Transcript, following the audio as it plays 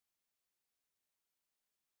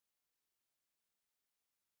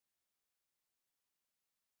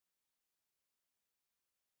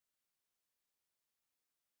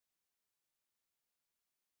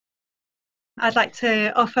I'd like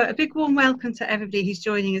to offer a big warm welcome to everybody who's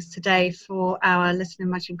joining us today for our Listen,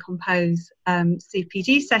 Imagine, Compose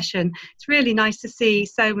CPD session. It's really nice to see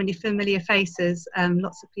so many familiar faces,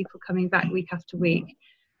 lots of people coming back week after week,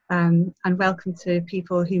 and welcome to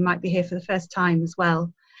people who might be here for the first time as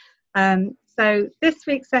well. So this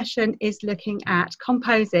week's session is looking at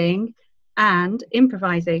composing and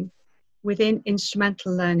improvising within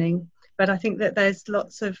instrumental learning, but I think that there's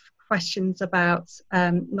lots of questions about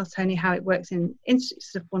not only how it works in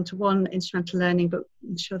sort of one-to-one instrumental learning, but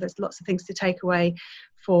I'm sure there's lots of things to take away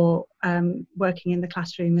for working in the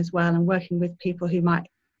classroom as well, and working with people who might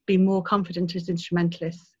be more confident as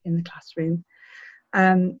instrumentalists in the classroom.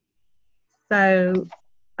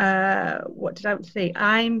 What did I want to say?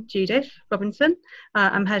 I'm Judith Robinson.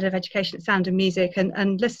 I'm Head of Education at Sound and Music,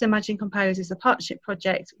 and Listen, Imagine, Compose is a partnership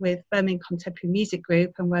project with Birmingham Contemporary Music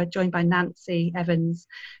Group, and we're joined by Nancy Evans,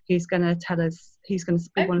 who's going to tell us who's going to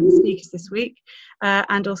be one of the speakers this week,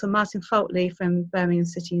 and also Martin Faultley from Birmingham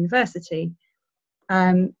City University.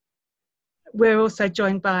 We're also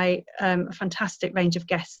joined by a fantastic range of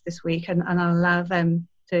guests this week, and I'll allow them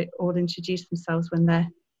to all introduce themselves when their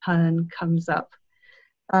turn comes up.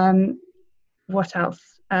 What else?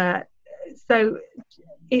 So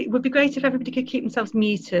it would be great if everybody could keep themselves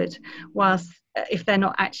muted whilst if they're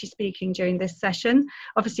not actually speaking during this session.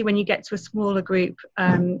 Obviously, when you get to a smaller group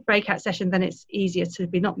breakout session, then it's easier to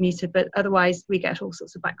be not muted, but otherwise we get all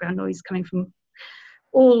sorts of background noise coming from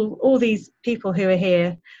all these people who are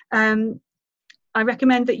here. I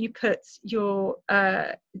recommend that you put your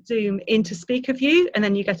Zoom into speaker view, and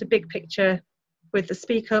then you get a big picture with the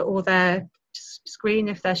speaker or their screen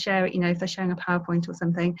if they're sharing, if they're showing a PowerPoint or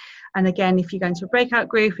something. And again, if you go into a breakout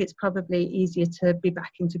group, it's probably easier to be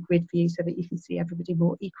back into grid view so that you can see everybody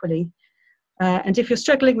more equally. And if you're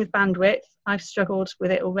struggling with bandwidth, I've struggled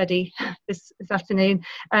with it already this afternoon,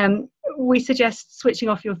 we suggest switching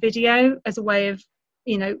off your video as a way of,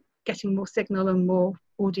 getting more signal and more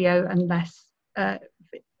audio and less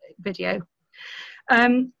video.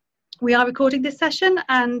 We are recording this session,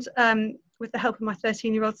 and with the help of my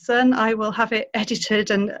 13-year-old son, I will have it edited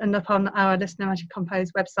and up on our Listen, Imagine,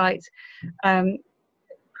 Compose website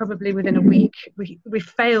probably within a week. We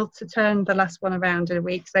failed to turn the last one around in a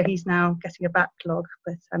week, so he's now getting a backlog,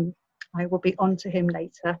 but I will be on to him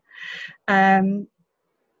later.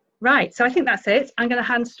 Right, so I think that's it. I'm going to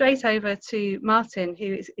hand straight over to Martin,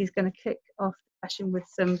 who is going to kick off the session with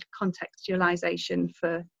some contextualisation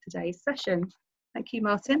for today's session. Thank you,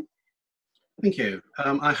 Martin. Thank you.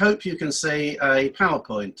 I hope you can see a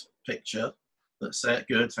PowerPoint picture that's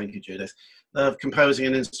good, thank you, Judith, of composing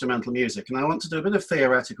and instrumental music. And I want to do a bit of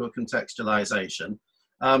theoretical contextualization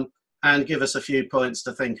and give us a few points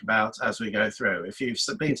to think about as we go through. If you've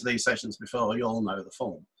been to these sessions before, you all know the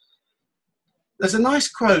form. There's a nice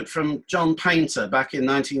quote from John Painter back in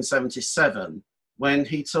 1977 when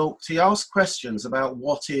he asked questions about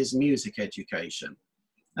what is music education.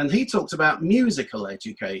 And he talked about musical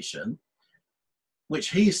education, which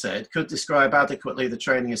he said could describe adequately the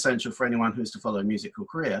training essential for anyone who's to follow a musical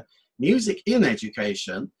career. Music in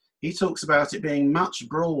education, he talks about it being much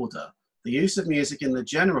broader, the use of music in the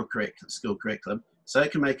general school curriculum, so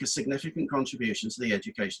it can make a significant contribution to the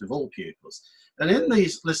education of all pupils. And in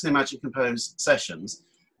these Listen, Imagine, Compose sessions,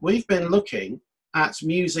 we've been looking at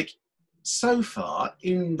music so far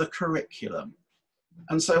in the curriculum.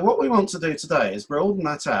 And so what we want to do today is broaden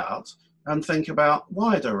that out and think about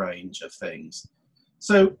wider range of things.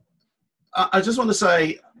 So I just want to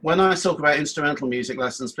say, when I talk about instrumental music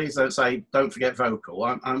lessons, please don't forget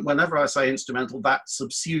vocal. Whenever I say instrumental, that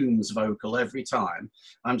subsumes vocal every time.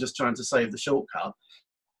 I'm just trying to save the shortcut.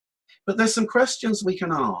 But there's some questions we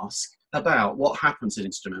can ask about what happens in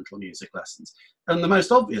instrumental music lessons. And the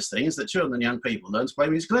most obvious thing is that children and young people learn to play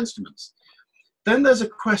musical instruments. Then there's a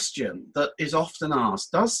question that is often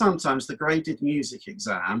asked: does sometimes the graded music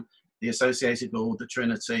exam, the Associated Board, the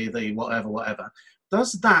Trinity, the whatever,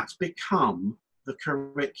 does that become the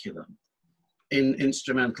curriculum in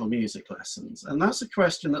instrumental music lessons? And that's a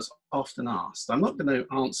question that's often asked. I'm not going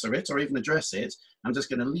to answer it or even address it. I'm just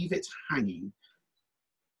going to leave it hanging.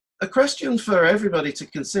 A question for everybody to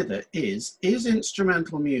consider is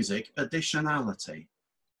instrumental music additionality?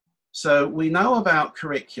 So we know about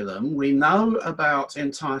curriculum, we know about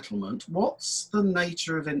entitlement. What's the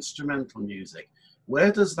nature of instrumental music?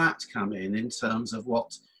 Where does that come in terms of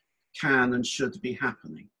what can and should be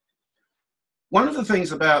happening? One of the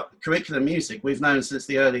things about curriculum music we've known since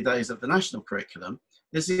the early days of the national curriculum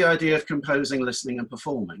is the idea of composing, listening and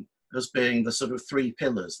performing as being the sort of three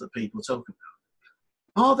pillars that people talk about.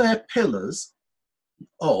 Are there pillars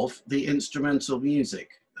of the instrumental music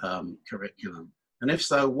curriculum? And if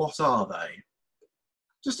so, what are they?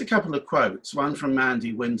 Just a couple of quotes, one from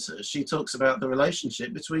Mandy Winters. She talks about the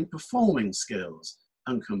relationship between performing skills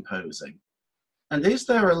and composing. And is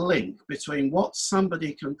there a link between what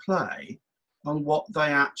somebody can play and what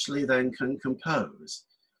they actually then can compose?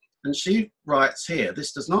 And she writes here,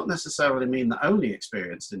 this does not necessarily mean that only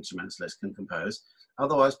experienced instrumentalists can compose,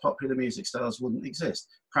 otherwise popular music styles wouldn't exist.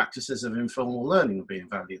 Practices of informal learning would be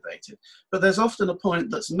invalidated. But there's often a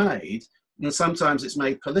point that's made, and sometimes it's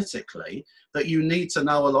made politically, that you need to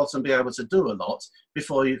know a lot and be able to do a lot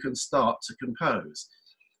before you can start to compose.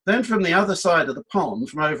 Then from the other side of the pond,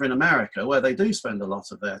 from over in America, where they do spend a lot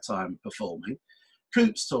of their time performing,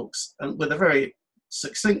 Coops talks with a very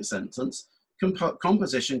succinct sentence,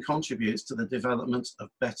 composition contributes to the development of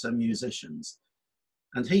better musicians.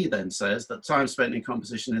 And he then says that time spent in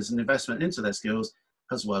composition is an investment into their skills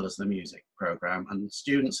as well as the music program, and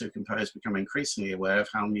students who compose become increasingly aware of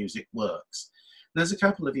how music works. And there's a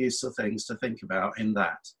couple of useful things to think about in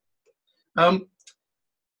that.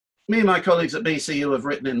 Me and my colleagues at BCU have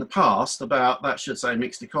written in the past about, that should say,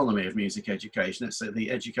 mixed economy of music education. It's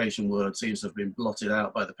the education word seems to have been blotted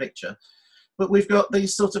out by the picture. But we've got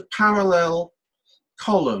these sort of parallel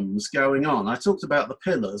columns going on. I talked about the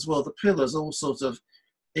pillars. Well, the pillars all sort of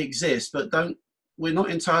exist, but we're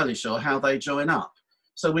not entirely sure how they join up.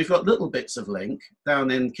 So we've got little bits of link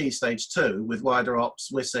down in Key Stage 2 with wider ops,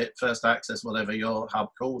 WISIT, First Access, whatever your hub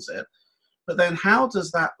calls it. But then how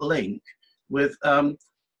does that link with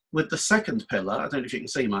the second pillar? I don't know if you can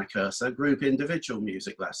see my cursor, group individual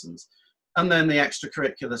music lessons, and then the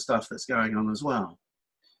extracurricular stuff that's going on as well.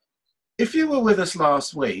 If you were with us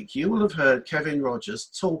last week, you will have heard Kevin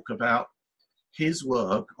Rogers talk about his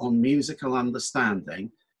work on musical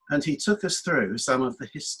understanding, and he took us through some of the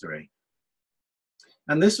history.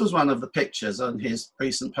 And this was one of the pictures on his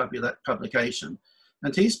recent publication.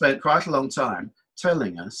 And he spent quite a long time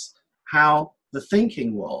telling us how the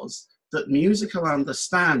thinking was that musical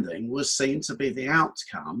understanding was seen to be the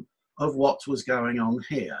outcome of what was going on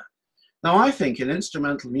here. Now, I think in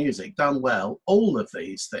instrumental music, done well, all of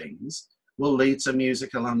these things will lead to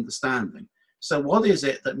musical understanding. So what is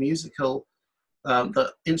it that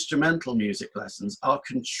that instrumental music lessons are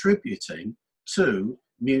contributing to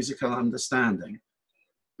musical understanding?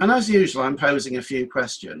 And as usual, I'm posing a few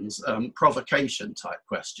questions, provocation type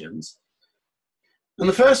questions. And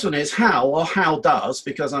the first one is how, or how does,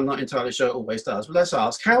 because I'm not entirely sure it always does, but let's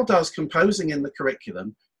ask, how does composing in the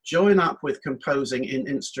curriculum join up with composing in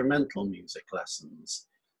instrumental music lessons?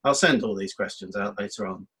 I'll send all these questions out later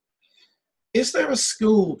on. Is there a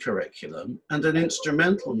school curriculum and an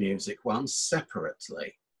instrumental music one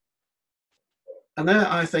separately? And there,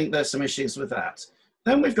 I think there's some issues with that.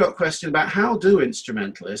 Then we've got a question about how do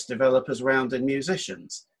instrumentalists develop as rounded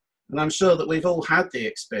musicians? And I'm sure that we've all had the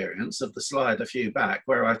experience of the slide a few back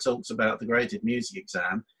where I talked about the graded music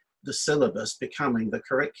exam, the syllabus becoming the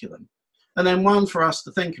curriculum. And then one for us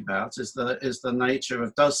to think about is the nature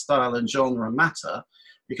of does style and genre matter?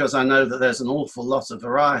 Because I know that there's an awful lot of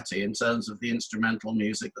variety in terms of the instrumental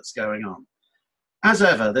music that's going on. As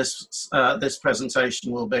ever, this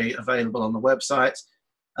presentation will be available on the website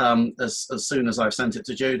as soon as I've sent it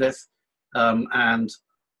to Judith, and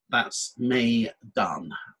that's me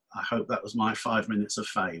done. I hope that was my 5 minutes of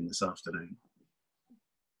fame this afternoon.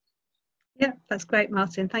 Yeah, that's great,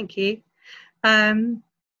 Martin. Thank you.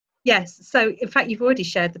 Yes, so in fact, you've already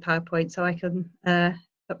shared the PowerPoint, so I can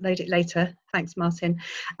upload it later. Thanks, Martin.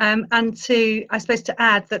 And I suppose to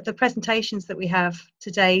add that the presentations that we have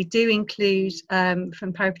today do include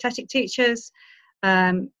from peripatetic teachers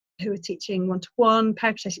who are teaching one-to-one,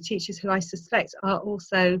 peripatetic teachers who I suspect are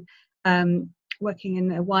also working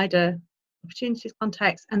in a wider opportunities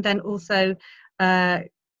context, and then also in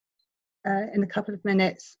a couple of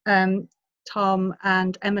minutes, Tom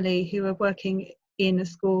and Emily, who are working in a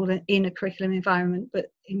school in a curriculum environment,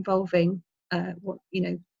 but involving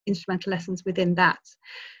instrumental lessons within that.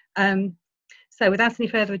 So without any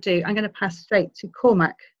further ado, I'm going to pass straight to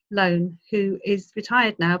Cormac Lone, who is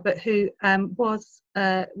retired now, but who was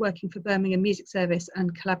working for Birmingham Music Service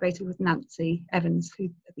and collaborated with Nancy Evans, who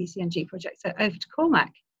the BCNG project. So over to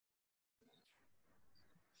Cormac.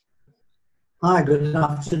 Hi, good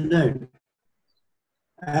afternoon.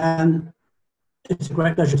 It's a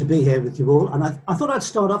great pleasure to be here with you all. And I thought I'd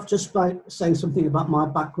start off just by saying something about my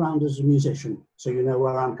background as a musician, so you know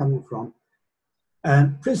where I'm coming from.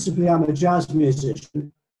 Principally, I'm a jazz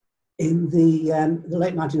musician. In the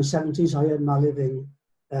late 1970s, I earned my living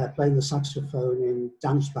playing the saxophone in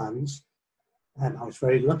dance bands. I was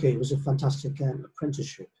very lucky. It was a fantastic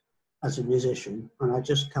apprenticeship as a musician. And I was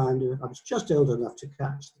just old enough to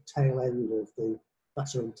catch the tail end of that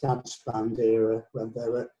sort of dance band era when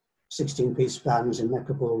there were 16-piece bands in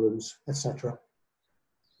Mecca ballrooms, etc.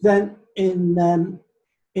 Then in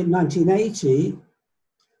 1980,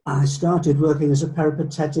 I started working as a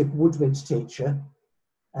peripatetic woodwind teacher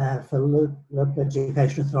for Local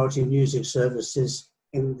Education Authority Music Services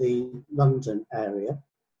in the London area.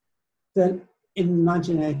 Then in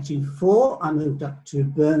 1984, I moved up to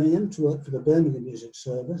Birmingham to work for the Birmingham Music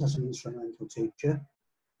Service as an instrumental teacher.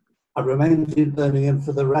 I remained in Birmingham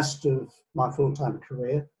for the rest of my full-time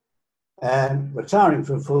career, retiring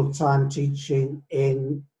from full-time teaching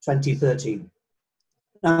in 2013.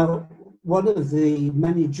 Now, one of the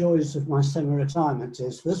many joys of my semi-retirement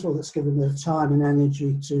is, first of all, it's given me the time and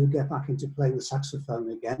energy to get back into playing the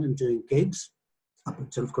saxophone again and doing gigs, up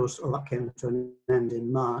until, of course, all that came to an end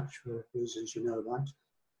in March for reasons you know about.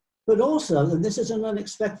 But also, and this is an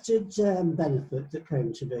unexpected benefit that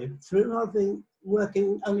came to me, through having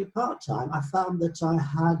working only part-time, I found that I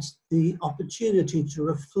had the opportunity to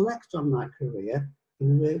reflect on my career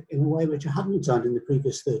in a way which I hadn't done in the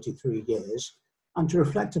previous 33 years, and to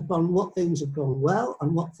reflect upon what things have gone well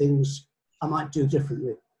and what things I might do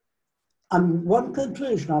differently. And one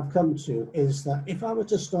conclusion I've come to is that if I were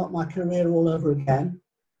to start my career all over again,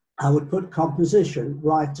 I would put composition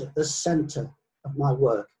right at the centre of my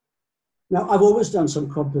work. Now, I've always done some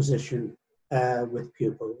composition with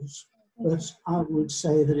pupils, but I would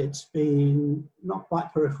say that it's been not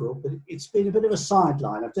quite peripheral, but it's been a bit of a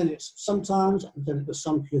sideline. I've done it sometimes, I've done it with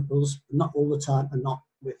some pupils, not all the time, and not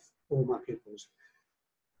with all my pupils.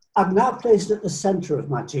 I've now placed at the centre of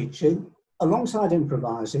my teaching, alongside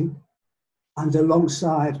improvising and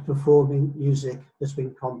alongside performing music that's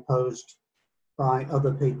been composed by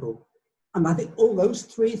other people. And I think all those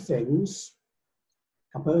three things,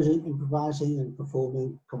 composing, improvising and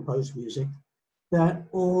performing composed music, they're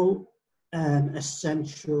all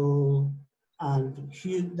essential and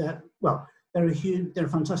huge. They're a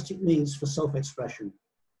fantastic means for self-expression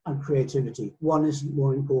and creativity. One isn't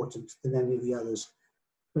more important than any of the others.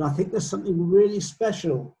 But I think there's something really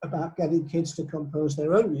special about getting kids to compose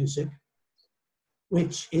their own music,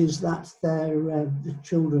 which is that the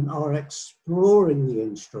children are exploring the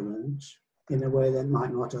instrument in a way they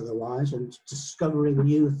might not otherwise, and discovering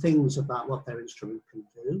new things about what their instrument can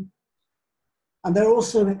do. And they're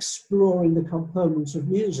also exploring the components of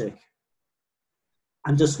music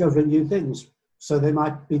and discovering new things. So they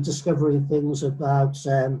might be discovering things about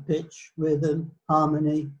pitch, rhythm,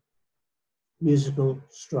 harmony, musical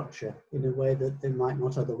structure in a way that they might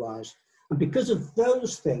not otherwise. And because of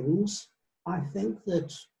those things, I think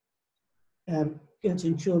that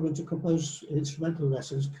getting children to compose instrumental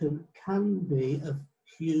lessons can be a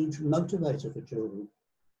huge motivator for children.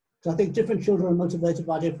 So I think different children are motivated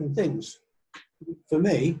by different things. For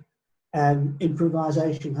me,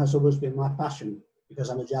 improvisation has always been my passion because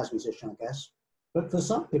I'm a jazz musician, I guess. But for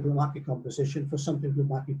some people, it might be composition. For some people, it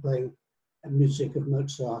might be playing music of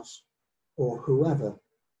Mozart or whoever.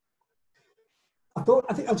 I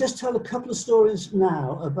think I'll just tell a couple of stories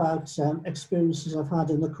now about experiences I've had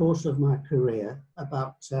in the course of my career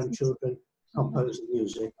about children composing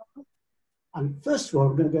music. And first of all,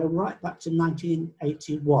 I'm going to go right back to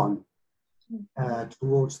 1981,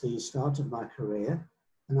 towards the start of my career.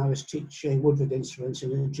 And I was teaching woodwind instruments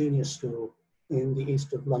in a junior school in the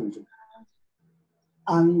east of London.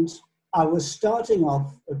 And I was starting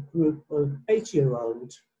off a group of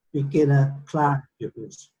 8-year-old beginner clarinet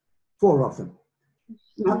pupils, 4 of them.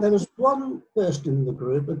 Now, there was one person in the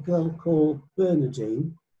group, a girl called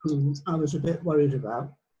Bernadine, whom I was a bit worried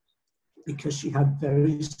about because she had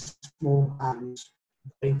very small hands,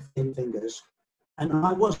 very thin fingers, and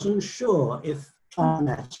I wasn't sure if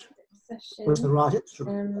clarinet was the right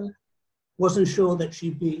instrument. Wasn't sure that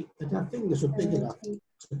that her fingers were big enough to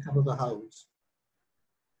cover the holes.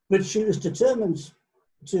 But she was determined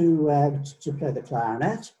to play the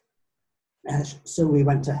clarinet, so we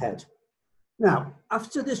went ahead. Now,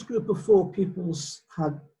 after this group of 4 pupils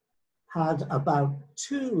had about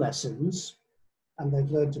 2 lessons, and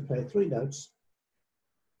they'd learned to play 3 notes,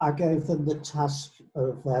 I gave them the task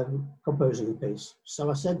of composing a piece.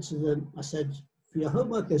 So I said to them, for your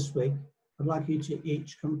homework this week, I'd like you to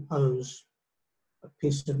each compose a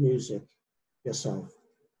piece of music yourself.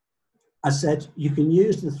 I said, you can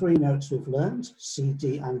use the 3 notes we've learned, C,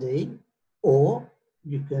 D, and E, or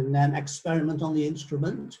you can experiment on the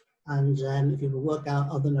instrument, and if you can work out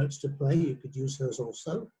other notes to play, you could use those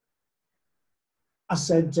also. I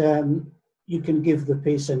said, you can give the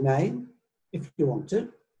piece a name if you want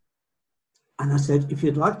to. And I said, if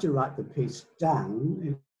you'd like to write the piece down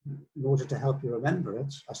in order to help you remember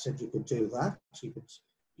it, I said you could do that. You could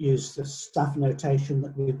use the staff notation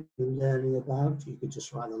that we've been learning about. You could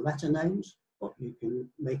just write the letter names, but you can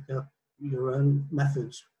make up your own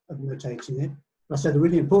methods of notating it. But I said the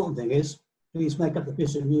really important thing is, please make up the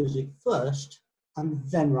piece of music first and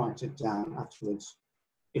then write it down afterwards,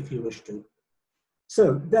 if you wish to.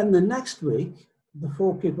 So then the next week, the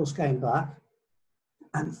 4 pupils came back,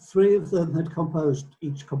 and 3 of them had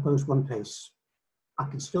each composed one piece. I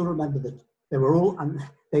can still remember that they were all, and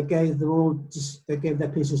they gave their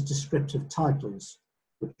pieces descriptive titles,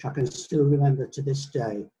 which I can still remember to this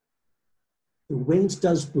day. The Wind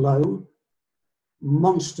Does Blow,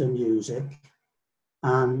 Monster Music,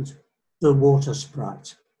 and The Water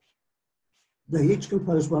Sprite. They each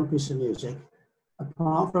composed one piece of music,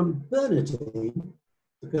 apart from Bernadine,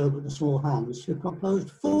 the girl with the small hands, who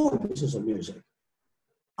composed 4 pieces of music.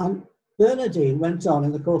 And Bernadine went on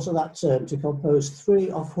in the course of that term to compose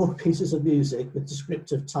 3 or 4 pieces of music with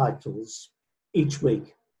descriptive titles each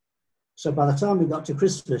week. So by the time we got to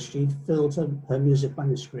Christmas, she'd filled her music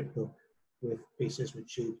manuscript book with pieces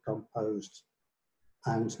which she'd composed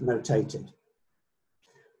and notated.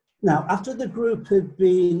 Now, after the group had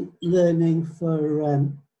been learning for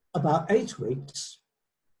about 8 weeks,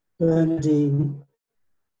 Bernadine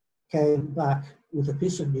came back with a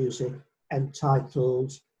piece of music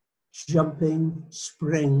entitled Jumping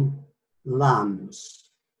Spring Lambs,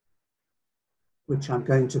 which I'm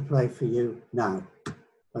going to play for you now.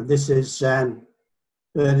 And this is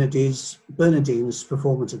Bernadine's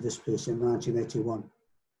performance of this piece in 1981.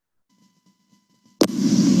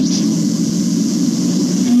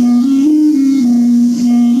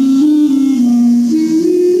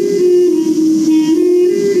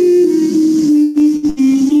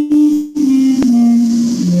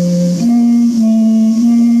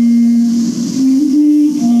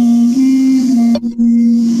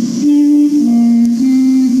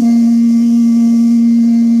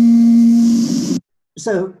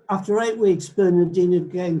 So after 8 weeks, Bernadine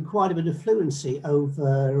had gained quite a bit of fluency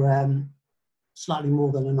over slightly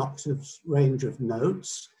more than an octave's range of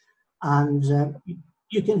notes. And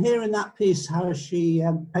you can hear in that piece how she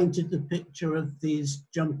painted the picture of these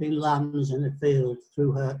jumping lambs in a field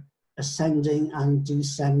through her ascending and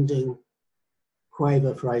descending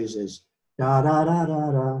quaver phrases. Da da da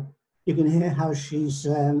da da. You can hear how she's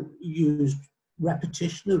used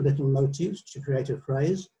repetition of little motifs to create a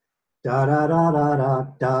phrase. Da da da da da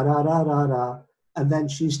da da da da da, and then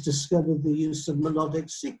she's discovered the use of melodic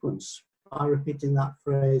sequence by repeating that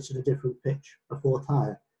phrase at a different pitch, a fourth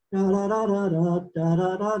higher. Da da da da da da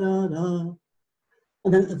da da da da.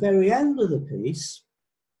 And then at the very end of the piece,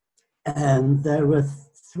 there are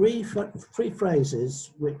three phrases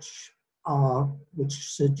which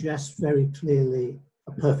suggest very clearly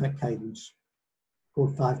a perfect cadence,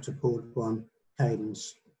 chord 5 to chord 1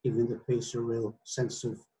 cadence, giving the piece a real sense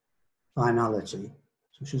of finality.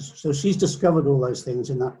 So she's discovered all those things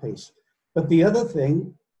in that piece. But the other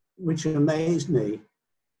thing which amazed me,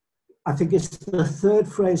 I think it's the third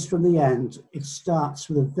phrase from the end. It starts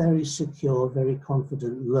with a very secure, very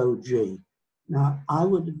confident low G. Now,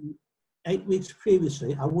 8 weeks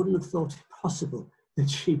previously, I wouldn't have thought it possible that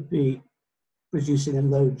she'd be producing a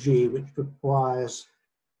low G, which requires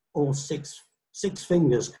all six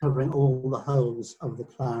fingers covering all the holes of the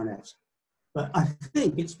clarinet. But I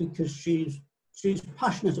think it's because she's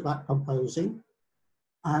passionate about composing,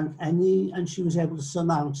 and she was able to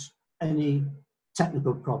surmount any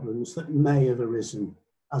technical problems that may have arisen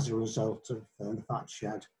as a result of the fact she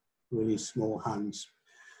had really small hands.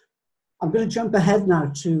 I'm going to jump ahead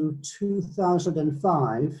now to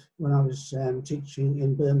 2005 when I was teaching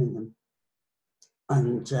in Birmingham,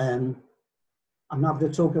 and I'm now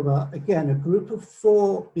going to talk about, again, a group of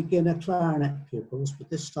 4 beginner clarinet pupils, but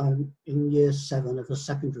this time in year 7 of a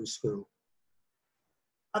secondary school.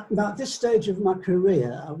 Now, at this stage of my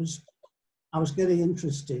career, I was getting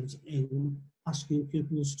interested in asking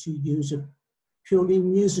pupils to use a purely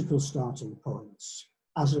musical starting points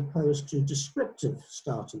as opposed to descriptive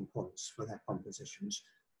starting points for their compositions.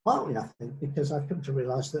 Partly, I think, because I've come to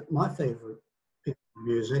realize that my favorite pieces of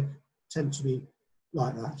music tend to be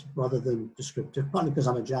like that rather than descriptive, partly because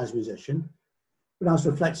I'm a jazz musician. But I was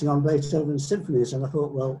reflecting on Beethoven's symphonies and I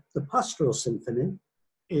thought, well, the Pastoral Symphony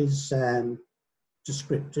is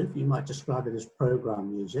descriptive. You might describe it as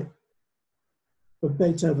program music. But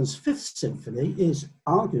Beethoven's Fifth Symphony is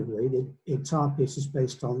arguably, the entire piece is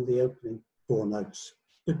based on the opening 4 notes.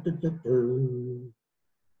 Du, du, du, du.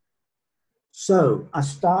 So I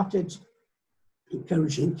started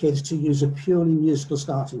encouraging kids to use a purely musical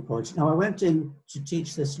starting point. Now, I went in to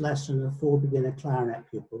teach this lesson of 4 beginner clarinet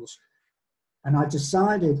pupils, and I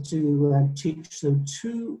decided to teach them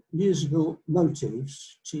 2 musical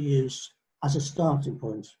motifs to use as a starting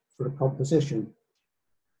point for a composition.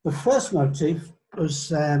 The first motif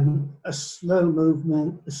was a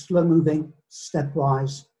slow-moving,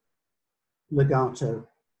 stepwise legato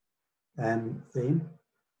theme.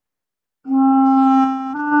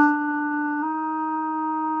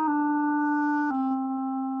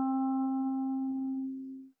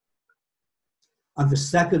 And the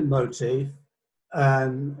second motif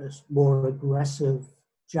is more aggressive,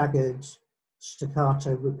 jagged,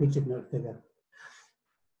 staccato, repeated note figure.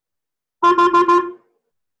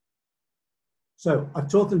 So I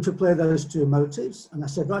taught them to play those two motifs, and I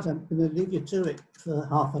said, right, I'm going to leave you to it for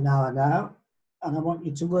half an hour now, and I want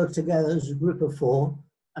you to work together as a group of 4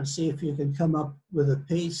 and see if you can come up with a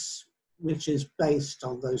piece which is based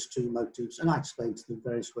on those two motifs. And I explained to them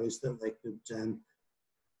various ways that they could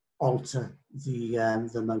alter the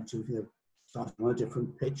motif, you know, start on a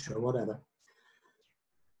different pitch or whatever.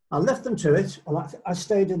 I left them to it. I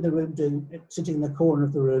stayed in the room, sitting in the corner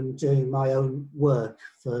of the room, doing my own work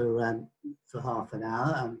for half an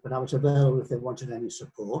hour, but I was available if they wanted any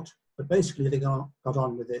support. But basically, they got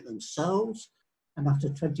on with it themselves, and after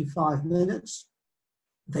 25 minutes,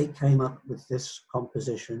 they came up with this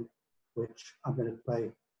composition, which I'm going to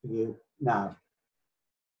play for you now.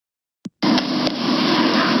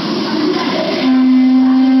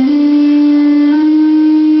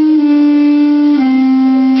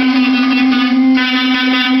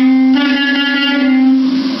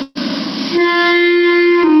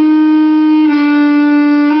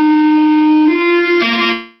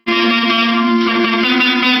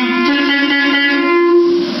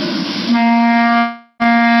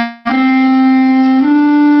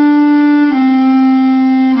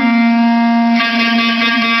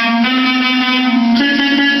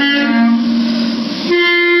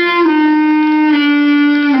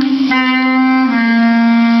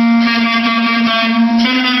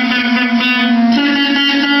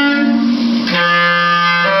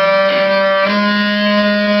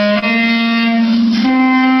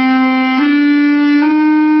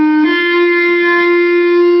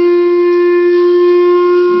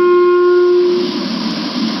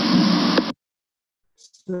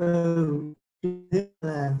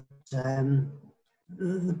 So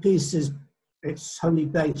the piece it's wholly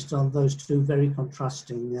based on those two very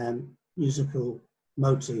contrasting musical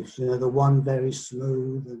motifs. You know, the one very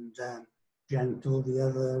smooth and gentle, the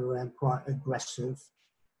other quite aggressive.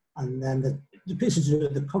 And then the piece is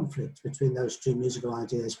the conflict between those two musical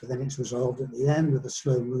ideas, but then it's resolved at the end with a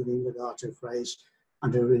slow-moving legato phrase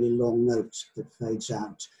and a really long note that fades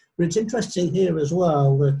out. But it's interesting here as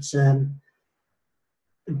well that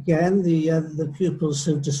again, the pupils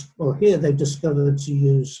have just, well, here they've discovered to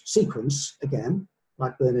use sequence again,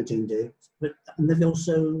 like Bernardine did, and they've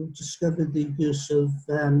also discovered the use of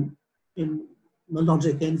in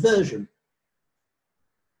melodic inversion,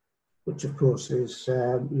 which of course is,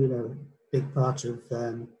 you know, a big part of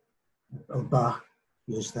Bach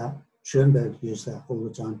used that, Schoenberg used that all the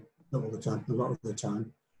time, not all the time, a lot of the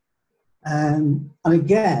time. And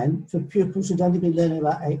again, for pupils who'd only been learning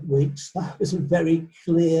about 8 weeks, that was a very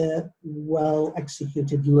clear,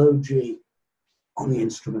 well-executed low G on the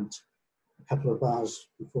instrument, a couple of bars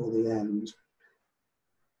before the end.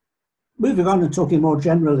 Moving on and talking more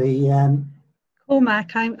generally.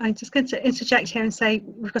 Cormac, I'm just going to interject here and say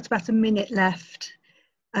we've got about a minute left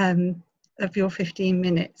of your 15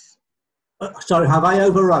 minutes. Sorry, have I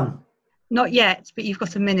overrun? Not yet, but you've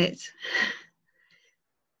got a minute.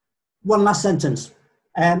 One last sentence.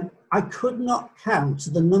 I could not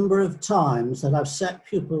count the number of times that I've set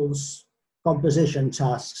pupils composition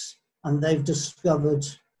tasks and they've discovered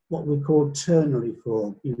what we call ternary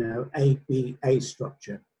form, you know, A-B-A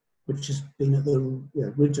structure, which has been at the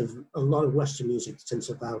root of a lot of Western music since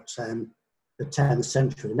about the 10th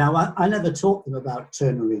century. Now, I never taught them about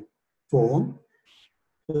ternary form,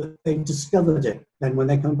 but they discovered it. Then when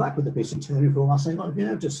they come back with a piece of ternary form, I'll say, well, have you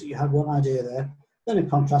noticed that you had one idea there, then a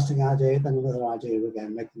contrasting idea, then another idea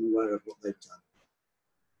again, make them aware of what they've done.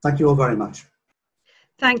 Thank you all very much.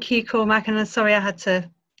 Thank you, Cormac, and I'm sorry I had to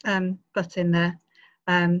butt in there.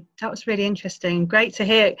 That was really interesting. Great to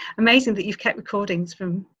hear. Amazing that you've kept recordings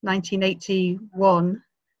from 1981.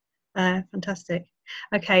 Fantastic.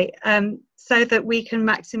 Okay, so that we can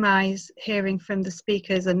maximise hearing from the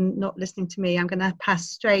speakers and not listening to me, I'm going to pass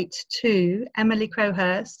straight to Emily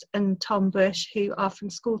Crowhurst and Tom Bush, who are from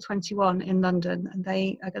School 21 in London, and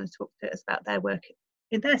they are going to talk to us about their work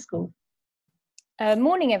in their school.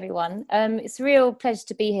 Morning, everyone. It's a real pleasure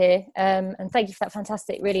to be here, and thank you for that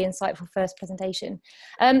fantastic, really insightful first presentation.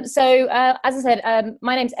 As I said,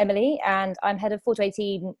 my name's Emily, and I'm head of 4 to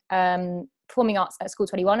 18 Performing Arts at School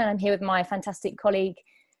 21, and I'm here with my fantastic colleague,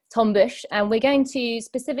 Tom Bush, and we're going to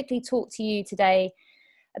specifically talk to you today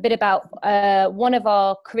a bit about one of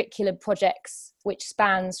our curriculum projects, which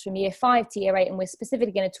spans from year 5 to year 8, and we're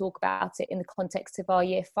specifically going to talk about it in the context of our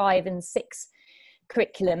year 5 and 6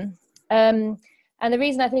 curriculum. And the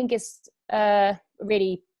reason I think it's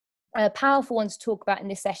really a powerful one to talk about in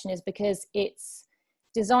this session is because it's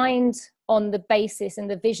designed on the basis and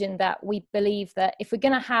the vision that we believe that if we're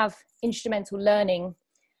going to have instrumental learning,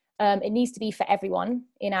 it needs to be for everyone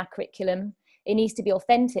in our curriculum. It needs to be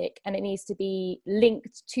authentic, and it needs to be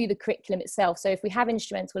linked to the curriculum itself. So if we have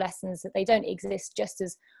instrumental lessons, that they don't exist just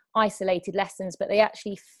as isolated lessons, but they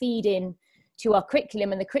actually feed in to our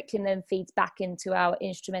curriculum, and the curriculum then feeds back into our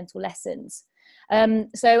instrumental lessons.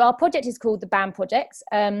 So our project is called the BAM Project,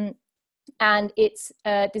 and it's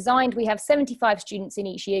designed, we have 75 students in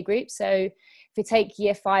each year group. So if we take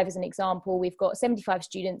year 5 as an example, we've got 75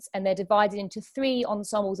 students, and they're divided into 3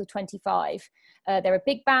 ensembles of 25. They're a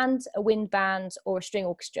big band, a wind band, or a string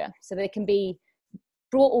orchestra. So they can be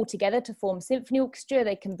brought all together to form symphony orchestra,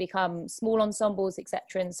 they can become small ensembles,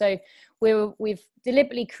 etc. And so we've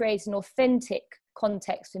deliberately created an authentic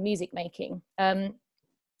context for music making. And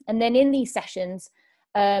then in these sessions,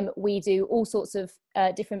 we do all sorts of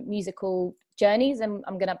different musical journeys, and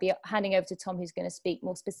I'm going to be handing over to Tom, who's going to speak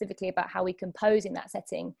more specifically about how we compose in that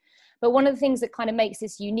setting. But one of the things that kind of makes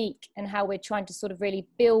this unique, and how we're trying to sort of really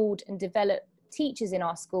build and develop teachers in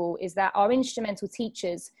our school, is that our instrumental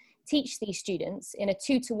teachers teach these students in a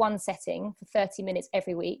 2-to-1 setting for 30 minutes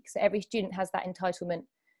every week. So every student has that entitlement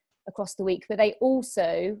across the week, but they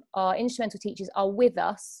also, our instrumental teachers are with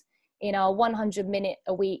us in our 100-minute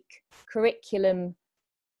a week curriculum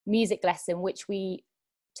music lesson, which we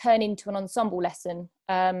turn into an ensemble lesson.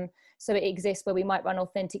 So it exists where we might run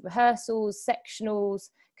authentic rehearsals, sectionals,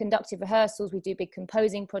 conductive rehearsals, we do big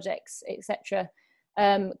composing projects, etc.,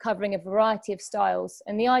 covering a variety of styles.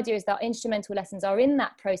 And the idea is that instrumental lessons are in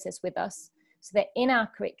that process with us, so they're in our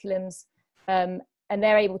curriculums, and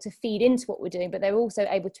they're able to feed into what we're doing, but they're also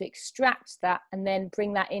able to extract that and then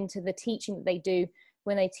bring that into the teaching that they do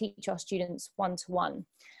when they teach our students one-to-one.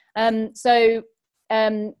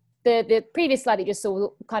 The previous slide that you just saw,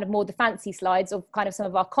 kind of more the fancy slides of kind of some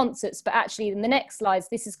of our concerts, but actually in the next slides,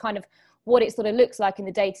 this is kind of what it sort of looks like in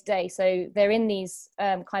the day-to-day. So they're in these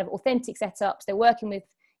kind of authentic setups, they're working with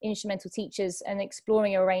instrumental teachers and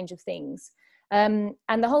exploring a range of things. And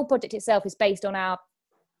the whole project itself is based on our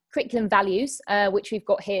curriculum values, which we've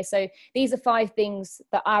got here. So these are 5 things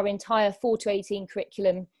that our entire 4 to 18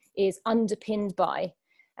 curriculum is underpinned by.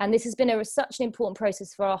 And this has been such an important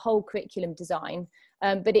process for our whole curriculum design,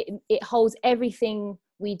 but it holds everything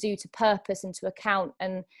we do to purpose and to account.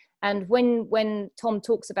 And when Tom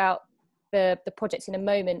talks about the project in a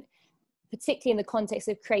moment, particularly in the context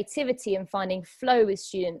of creativity and finding flow with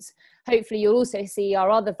students, hopefully you'll also see our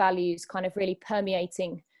other values kind of really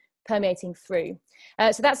permeating through.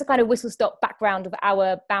 So that's the kind of whistle-stop background of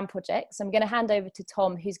our BAM project. So I'm going to hand over to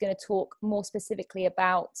Tom, who's going to talk more specifically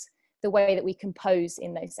about the way that we compose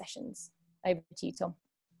in those sessions. Over to you, Tom.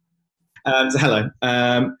 Hello.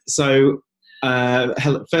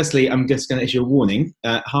 Hello. Firstly, I'm just going to issue a warning.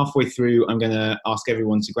 Halfway through, I'm going to ask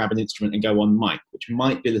everyone to grab an instrument and go on mic, which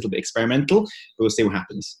might be a little bit experimental, but we'll see what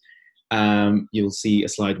happens. You'll see a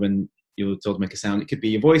slide when you're told to make a sound. It could be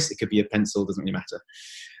your voice, it could be a pencil, doesn't really matter.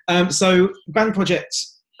 So BAM project,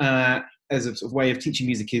 as a sort of way of teaching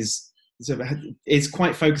music, is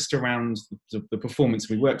quite focused around the performance.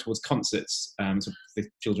 We work towards concerts, so the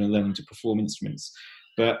children are learning to perform instruments,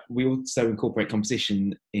 but we also incorporate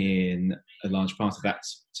composition in a large part of that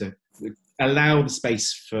to allow the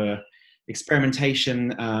space for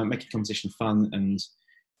experimentation, making composition fun, and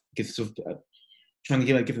trying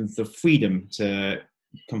to give them the freedom to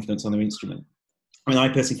confidence on their instrument. I mean, I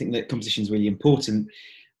personally think that composition is really important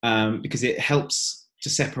because it helps to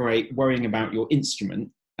separate worrying about your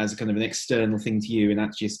instrument as a kind of an external thing to you, and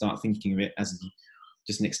actually start thinking of it as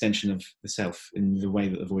just an extension of the self in the way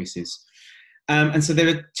that the voice is. And so there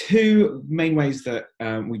are 2 main ways that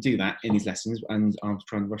we do that in these lessons, and I'll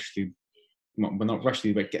try and rush through, well, not rush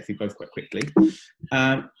through, but get through both quite quickly.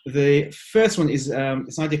 The first one is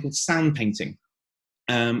this idea called sound painting,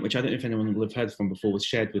 which I don't know if anyone will have heard from before, was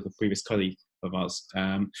shared with a previous colleague of ours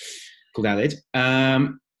called Alid.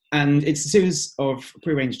 And it's a series of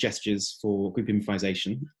prearranged gestures for group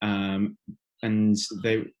improvisation, and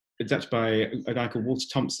they're adapted by a guy called Walter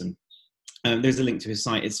Thompson. There's a link to his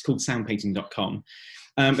site. It's called soundpainting.com.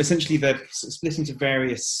 Essentially, they're split into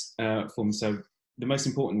various forms. So the most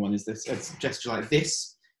important one is this a gesture like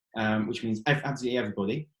this, which means absolutely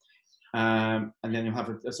everybody. And then you'll have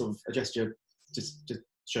a sort of a gesture just to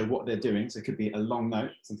show what they're doing. So it could be a long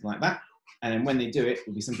note, something like that. And then when they do it,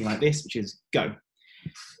 it'll be something like this, which is go.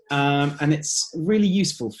 And it's really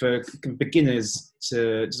useful for beginners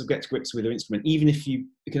to just get to grips with their instrument. Even if you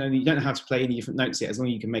don't know how to play any different notes yet, as long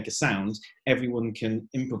as you can make a sound, everyone can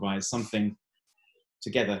improvise something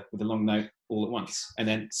together with a long note all at once, and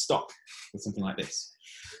then stop with something like this.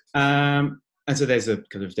 And so there's a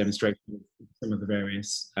kind of demonstration of some of the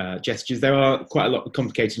various gestures. There are quite a lot of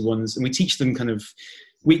complicated ones, and we teach them kind of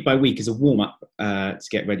week by week as a warm-up to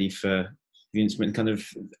get ready for the instrument. Kind of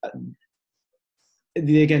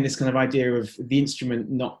again, this kind of idea of the instrument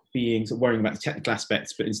not being sort of worrying about the technical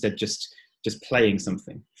aspects, but instead just playing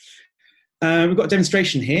something. We've got a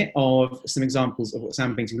demonstration here of some examples of what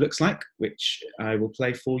sound painting looks like, which I will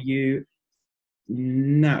play for you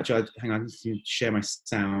now. Actually, hang on, I need to share my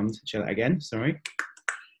sound. Share that again, sorry.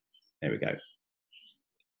 There we go.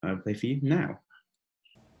 I'll play for you now.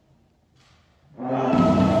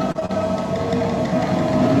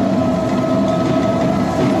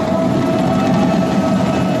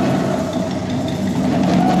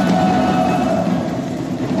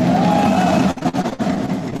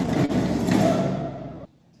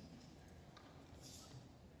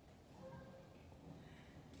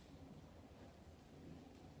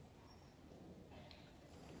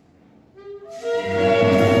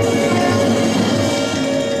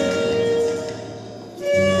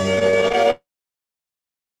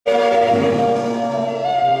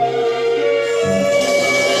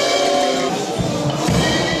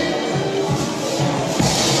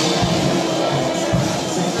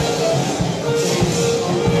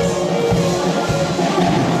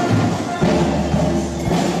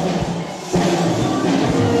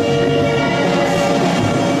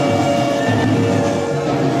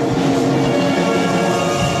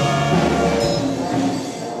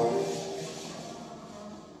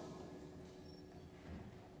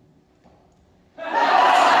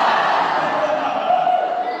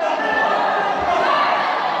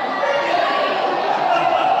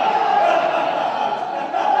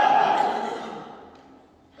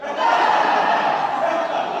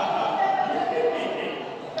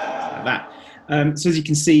 So as you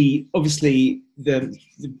can see, obviously the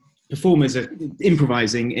performers are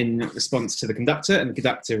improvising in response to the conductor, and the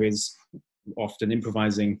conductor is often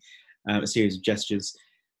improvising a series of gestures.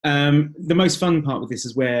 The most fun part with this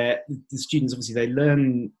is where the students, obviously, they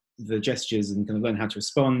learn the gestures and kind of learn how to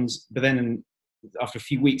respond, but then after a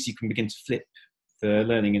few weeks you can begin to flip the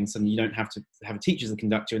learning, and suddenly you don't have to have a teacher as the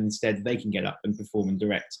conductor, and instead they can get up and perform and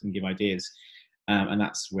direct and give ideas. And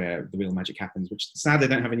that's where the real magic happens, which sadly I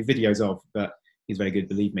don't have any videos of, but he's very good,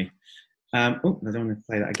 believe me. Oh, I don't want to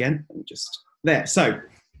play that again. Just there. So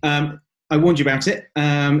I warned you about it.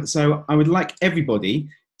 So I would like everybody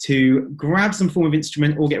to grab some form of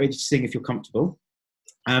instrument or get ready to sing if you're comfortable.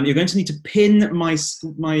 You're going to need to pin my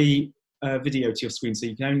video to your screen so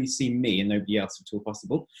you can only see me and nobody else if at all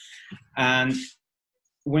possible. And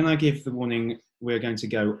when I give the warning, we're going to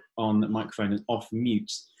go on the microphone and off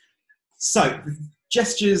mute. So the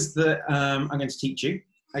gestures that I'm going to teach you.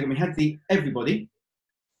 Again, we had the everybody,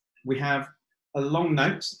 we have a long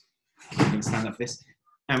note, I'm going to stand up for this,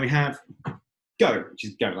 and we have go, which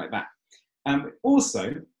is go like that.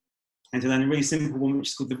 Also, and to learn a really simple one, which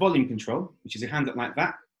is called the volume control, which is your hand up like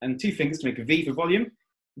that, and two fingers to make a V for volume.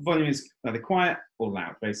 Volume is either quiet or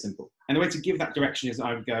loud, very simple. And the way to give that direction is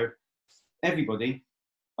I would go everybody,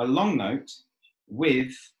 a long note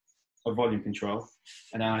with a volume control,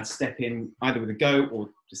 and then I'd step in either with a go or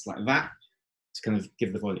just like that, to kind of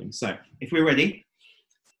give the volume. So if we're ready,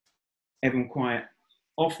 everyone quiet,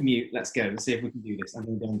 off mute, let's go. Let's see if we can do this. I'm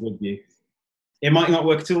going to go on grid view. It might not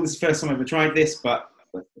work at all. This is the first time I've ever tried this, but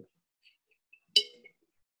let's go.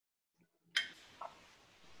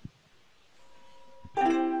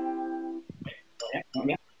 Not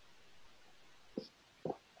yet.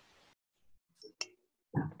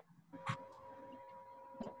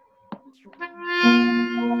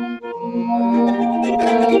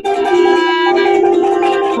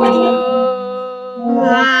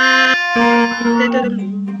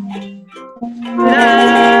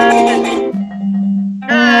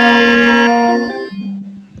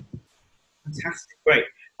 Fantastic, great.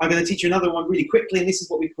 I'm going to teach you another one really quickly, and this is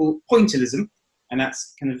what we call pointillism, and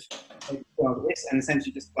that's kind of this, and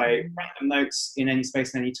essentially just play random notes in any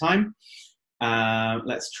space and any time.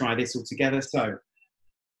 Let's try this all together. So.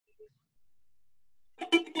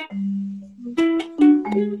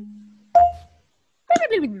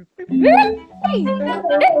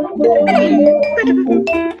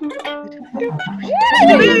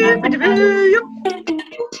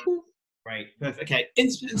 Great, perfect. Okay,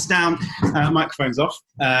 instruments down, microphones off.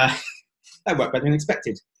 That worked better than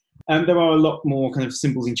expected. There are a lot more kind of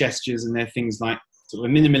symbols and gestures, and they're things like sort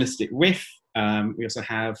of a minimalistic riff, We also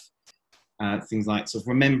have things like sort of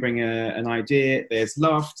remembering an idea. There's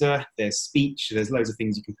laughter, there's speech, there's loads of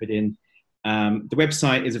things you can put in. The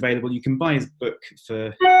website is available. You can buy his book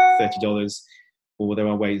for $30, or there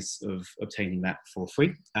are ways of obtaining that for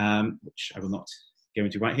free, which I will not go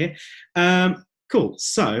into right here. Cool.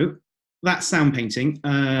 So that's sound painting.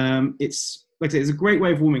 It's, like I say, it's a great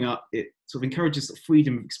way of warming up. It sort of encourages sort of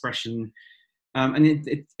freedom of expression, and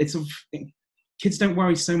it's sort of, kids don't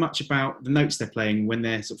worry so much about the notes they're playing when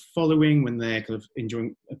they're sort of following, when they're kind of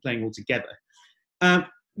enjoying playing all together.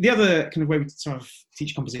 The other kind of way we sort of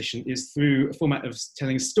teach composition is through a format of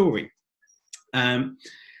telling a story.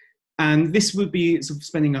 And this would be sort of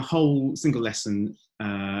spending a whole single lesson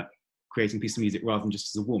creating a piece of music rather than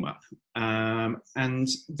just as a warm-up. And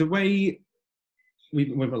the way we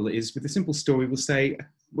model it is with a simple story, we'll say,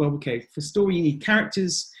 well, okay, for story you need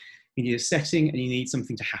characters, you need a setting, and you need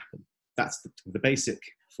something to happen. That's the basic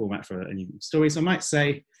format for any story. So I might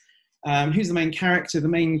say, who's the main character? The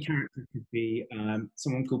main character could be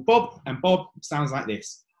someone called Bob, and Bob sounds like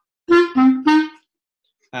this.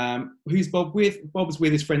 Who's Bob with? Bob's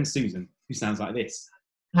with his friend Susan, who sounds like this.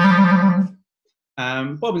 Bob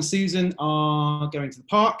and Susan are going to the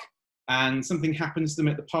park, and something happens to them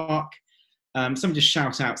at the park. Someone just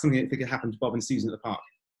shout out something that could happen to Bob and Susan at the park.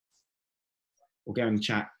 Or go in the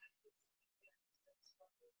chat.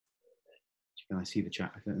 Can I see the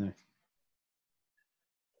chat? I don't know.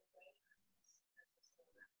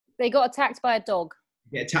 They got attacked by a dog.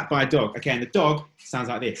 Get attacked by a dog. Okay, and the dog sounds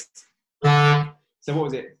like this. So what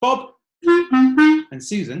was it? Bob and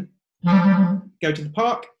Susan go to the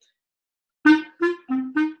park.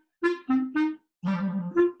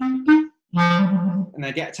 And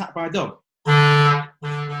they get attacked by a dog.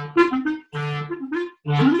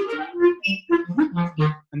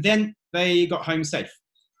 And then they got home safe.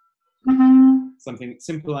 Something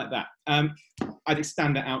simple like that. I'd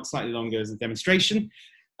extend that out slightly longer as a demonstration,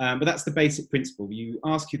 but that's the basic principle. You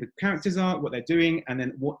ask who the characters are, what they're doing, and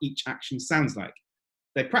then what each action sounds like.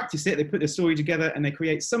 They practice it, they put their story together, and they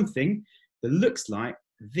create something that looks like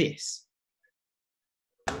this.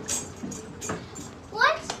 Once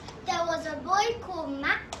there was a boy called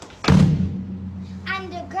Max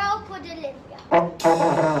and a girl called Olivia.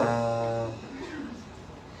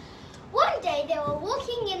 One day they were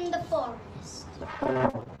walking in the forest.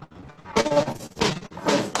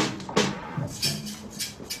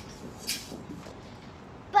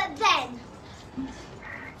 But then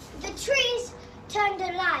the trees turned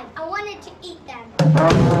alive and wanted to eat them.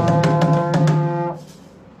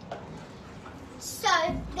 So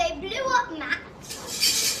they blew up Max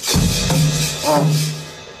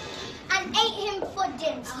and ate him for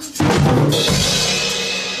dinner.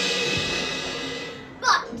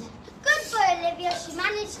 But good for Olivia, she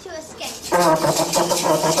managed to escape.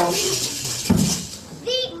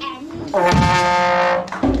 The end.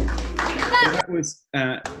 That was,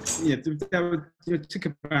 it took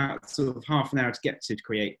about sort of half an hour to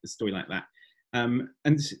create a story like that.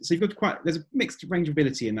 And so you've got there's a mixed range of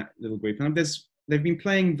ability in that little group. And they've been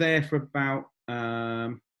playing there for about,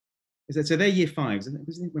 so they're year 5s.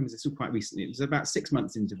 When was this? All quite recently. It was about 6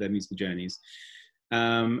 months into their musical journeys.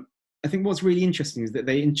 I think what's really interesting is that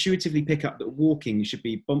they intuitively pick up that walking should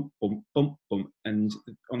be bump, bump, bump, bump, and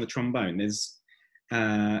on the trombone, there's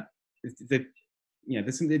it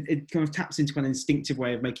kind of taps into an instinctive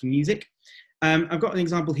way of making music. I've got an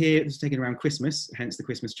example here that's taken around Christmas, hence the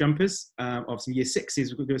Christmas jumpers, of some year 6s.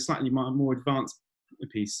 We're going to do a slightly more advanced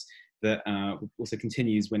piece that also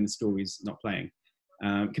continues when the story's not playing.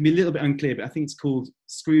 It can be a little bit unclear, but I think it's called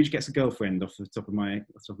Scrooge Gets a Girlfriend off the top of my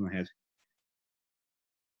head.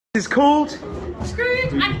 It's called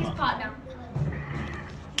Scrooge and his partner.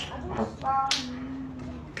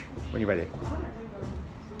 When you're ready.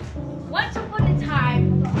 Once upon a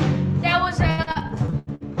time, there was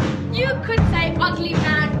you could say, ugly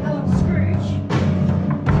man called Scrooge.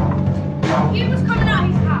 He was coming out of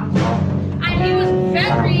his house, and he was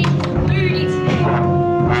very moody today,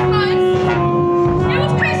 because it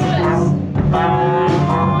was Christmas.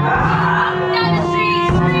 Down the street,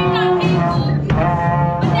 screamed at people,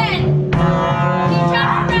 but then he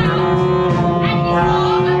turned around and he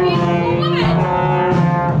saw a beautiful woman.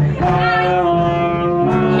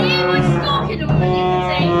 And he was stalking a woman, you could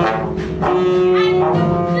say.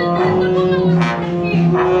 And the woman was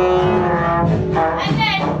confused. And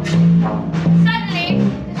then suddenly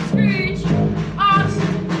Scrooge asked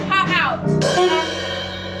her out.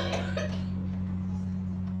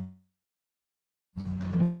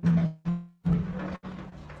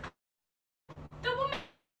 The woman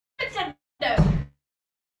said no.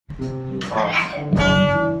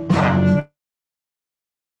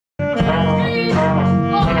 Scrooge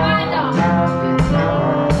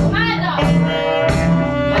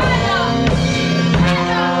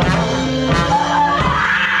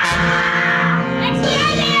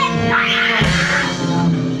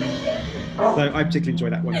So I particularly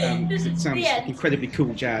enjoy that one because it sounds like incredibly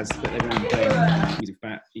cool jazz, but they've only playing music for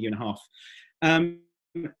about a year and a half.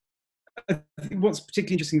 I think what's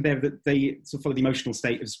particularly interesting there that they sort of follow the emotional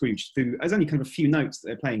state of Scrooge through. There's only kind of a few notes that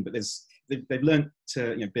they're playing, but they've learned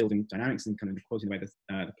to build in dynamics and kind of the quality of the way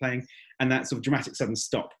they're playing, and that sort of dramatic sudden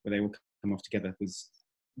stop where they all come off together was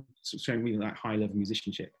sort of showing really that high level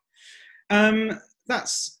musicianship.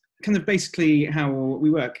 That's kind of basically how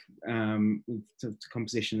we work to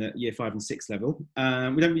composition at year 5 and 6 level. We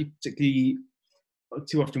don't really particularly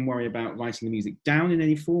too often worry about writing the music down in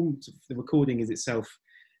any form. The recording is itself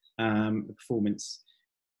the performance.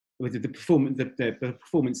 The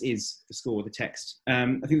performance is the score, the text.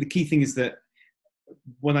 I think the key thing is that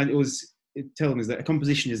what I always tell them is that a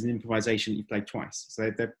composition is an improvisation that you play twice.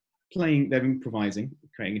 So they're improvising,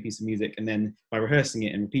 creating a piece of music, and then by rehearsing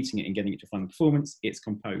it and repeating it and getting it to a final performance, it's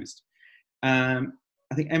composed.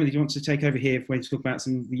 I think, Emily, do you want to take over here for me to talk about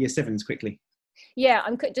some of the year 7s quickly? Yeah,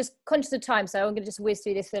 I'm just conscious of time, so I'm going to just whiz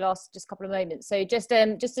through this for the last just couple of moments. So just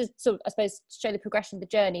to sort of, I suppose, show the progression of the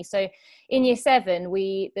journey. So in year 7,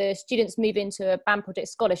 the students move into a band project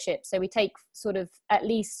scholarship. So we take sort of at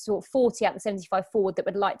least sort of 40 out of the 75 forward that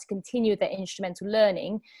would like to continue their instrumental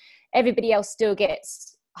learning. Everybody else still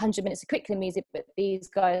gets 100 minutes of curriculum music, but these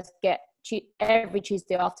guys get every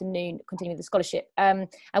Tuesday afternoon continuing the scholarship. And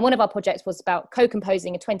one of our projects was about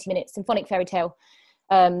co-composing a 20-minute symphonic fairy tale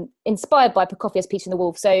inspired by Prokofiev's Peter and the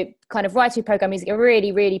Wolf. So kind of writing program music, a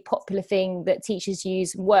really, really popular thing that teachers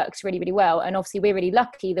use, works really, really well. And obviously we're really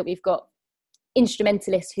lucky that we've got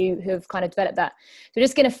instrumentalists who have kind of developed that. So we're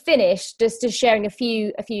just going to finish just sharing a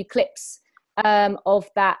few clips of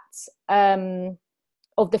that,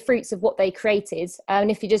 of the fruits of what they created.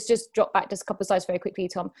 And if you just drop back just a couple of slides very quickly,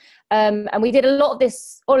 Tom. And we did a lot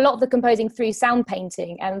of the composing through sound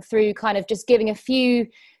painting and through kind of just giving a few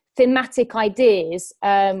thematic ideas,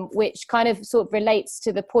 which kind of sort of relates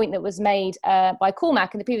to the point that was made by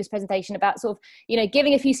Cormac in the previous presentation about sort of,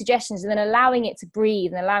 giving a few suggestions and then allowing it to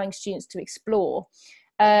breathe and allowing students to explore.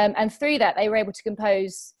 And through that, they were able to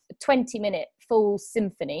compose a 20-minute full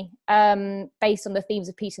symphony based on the themes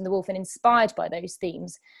of Peter and the Wolf and inspired by those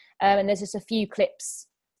themes. And there's just a few clips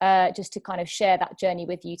just to kind of share that journey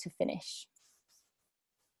with you to finish.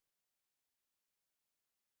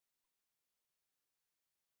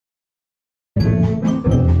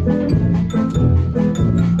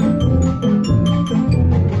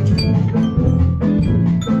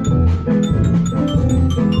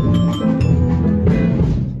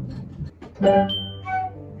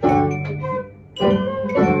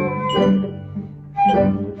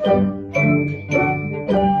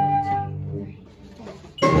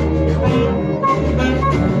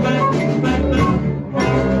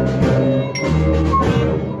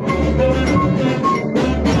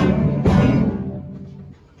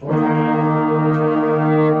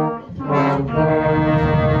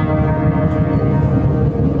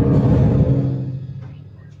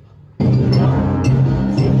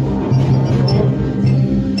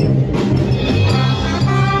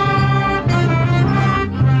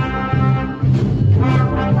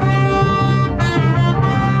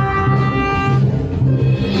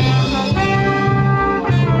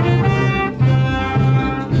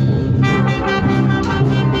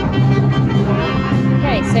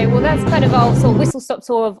 Sort of whistle-stop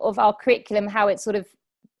tour of our curriculum, how it sort of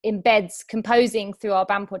embeds composing through our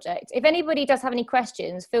band project. If anybody does have any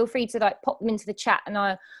questions, feel free to pop them into the chat, and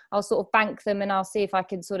I'll sort of bank them, and I'll see if I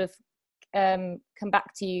can sort of come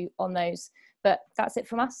back to you on those. But that's it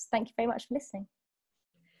from us. Thank you very much for listening.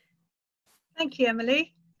 Thank you,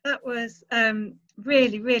 Emily. That was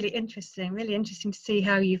really, really interesting to see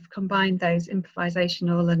how you've combined those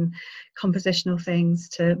improvisational and compositional things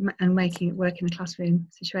and making it work in a classroom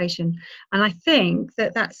situation. And I think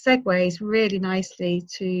that segues really nicely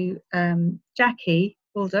to Jackie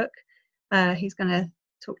Baldock, who's going to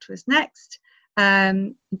talk to us next.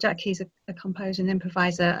 Jackie's a composer and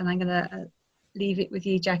improviser, and I'm going to leave it with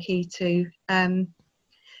you, Jackie, to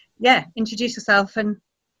introduce yourself and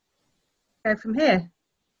go from here.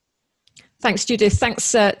 Thanks, Judith.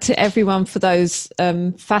 Thanks to everyone for those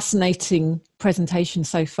fascinating presentations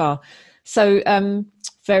so far. So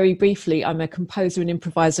very briefly, I'm a composer and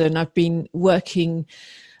improviser, and I've been working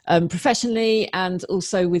professionally and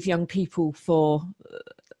also with young people for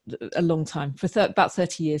a long time, for about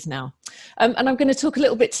 30 years now. And I'm going to talk a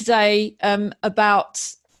little bit today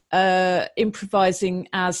about improvising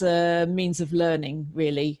as a means of learning,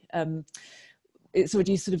 really. It's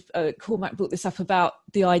already sort of, Cormac brought this up about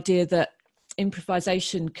the idea that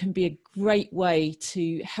improvisation can be a great way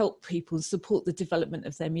to help people support the development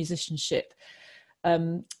of their musicianship.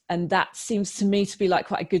 And that seems to me to be like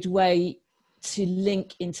quite a good way to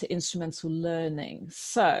link into instrumental learning.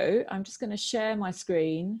 So I'm just going to share my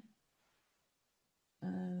screen.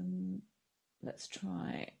 Let's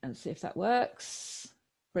try and see if that works.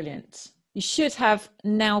 Brilliant. You should have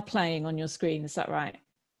now playing on your screen. Is that right?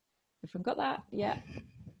 Everyone got that? Yeah.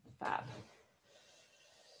 Fab.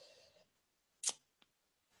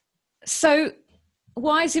 So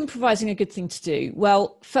why is improvising a good thing to do?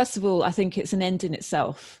 Well, first of all, I think it's an end in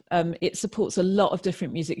itself. It supports a lot of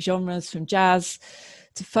different music genres, from jazz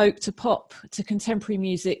to folk to pop to contemporary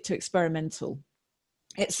music to experimental.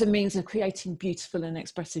 It's a means of creating beautiful and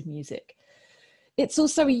expressive music. It's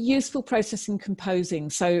also a useful process in composing.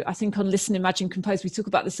 So I think on Listen, Imagine, Compose, we talk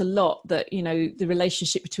about this a lot, that, you know, the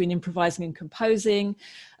relationship between improvising and composing.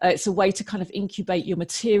 It's a way to kind of incubate your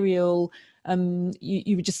material.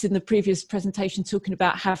 You were just in the previous presentation talking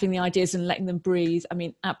about having the ideas and letting them breathe. I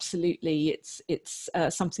mean, absolutely, it's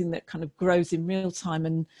something that kind of grows in real time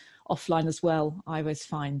and offline as well, I always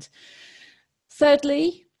find.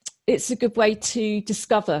 Thirdly, it's a good way to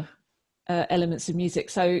discover elements of music.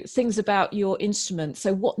 So things about your instrument.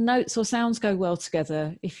 So what notes or sounds go well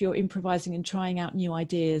together if you're improvising and trying out new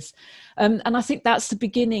ideas. And I think that's the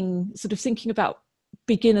beginning, sort of thinking about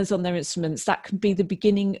beginners on their instruments. That can be the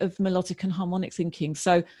beginning of melodic and harmonic thinking.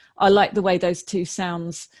 So I like the way those two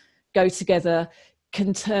sounds go together,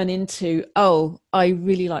 can turn into, oh, I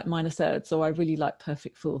really like minor thirds, or I really like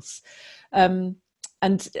perfect fourths.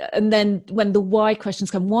 And then when the why questions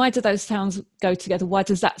come, why do those sounds go together? Why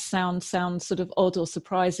does that sound sort of odd or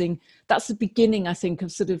surprising? That's the beginning, I think,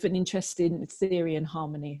 of sort of an interest in theory and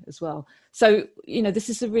harmony as well. So, you know, this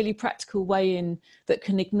is a really practical way in that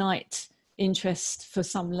can ignite interest for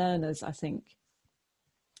some learners, I think.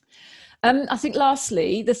 I think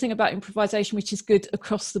lastly, the thing about improvisation, which is good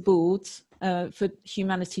across the board for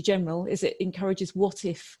humanity general, is it encourages what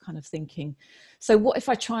if kind of thinking. So what if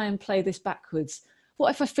I try and play this backwards? What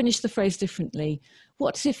if I finish the phrase differently?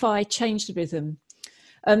 What if I change the rhythm?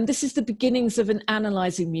 This is the beginnings of an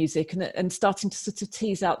analysing music and starting to sort of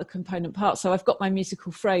tease out the component parts. So I've got my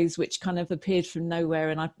musical phrase, which kind of appeared from nowhere,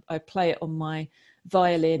 and I play it on my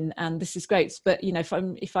violin, and this is great. But, you know,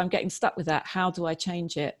 if I'm getting stuck with that, how do I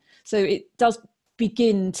change it? So it does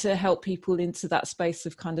begin to help people into that space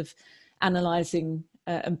of kind of analysing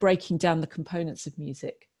and breaking down the components of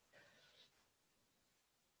music.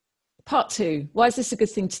 Part two, why is this a good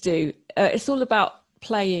thing to do? It's all about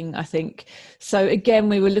playing, I think. So again,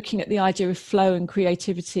 we were looking at the idea of flow and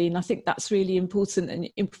creativity, and I think that's really important, and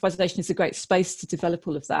improvisation is a great space to develop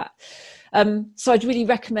all of that. So I'd really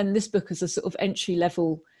recommend this book as a sort of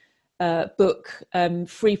entry-level book,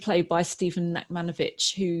 Free Play by Stephen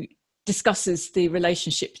Nachmanovich, who discusses the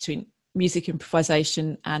relationship between music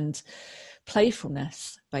improvisation and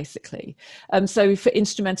playfulness, basically. So for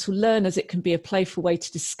instrumental learners, it can be a playful way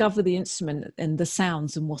to discover the instrument and the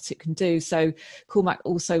sounds and what it can do. So Cormac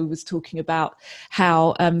also was talking about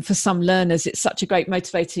how for some learners, it's such a great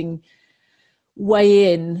motivating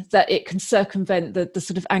way in that it can circumvent the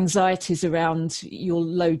sort of anxieties around your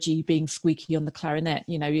low G being squeaky on the clarinet.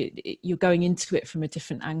 You know, you're going into it from a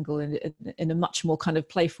different angle and in a much more kind of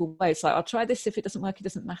playful way. It's like, I'll try this. If it doesn't work, it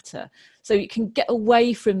doesn't matter. So you can get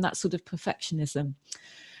away from that sort of perfectionism.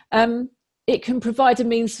 It can provide a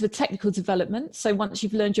means for technical development. So once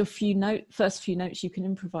you've learned your first few notes, you can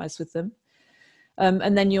improvise with them.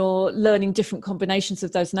 And then you're learning different combinations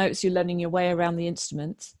of those notes. You're learning your way around the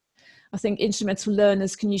instrument. I think instrumental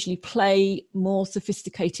learners can usually play more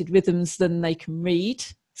sophisticated rhythms than they can read.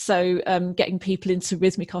 So getting people into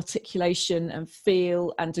rhythmic articulation and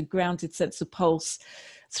feel and a grounded sense of pulse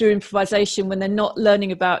through improvisation, when they're not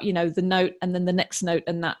learning about, you know, the note and then the next note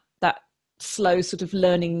and that slow sort of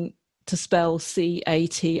learning to spell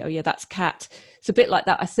C-A-T, oh yeah, that's cat. It's a bit like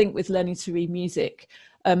that, I think, with learning to read music.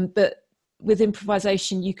 But with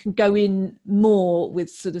improvisation, you can go in more with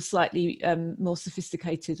sort of slightly more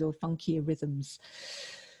sophisticated or funkier rhythms.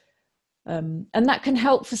 And that can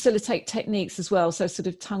help facilitate techniques as well. So sort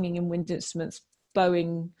of tonguing in wind instruments,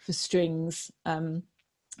 bowing for strings, and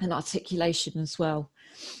articulation as well.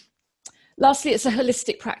 Lastly, it's a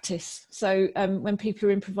holistic practice. So when people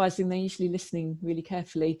are improvising, they're usually listening really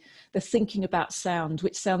carefully. They're thinking about sound,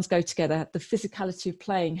 which sounds go together, the physicality of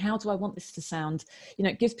playing. How do I want this to sound? You know,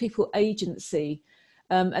 it gives people agency,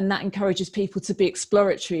 and that encourages people to be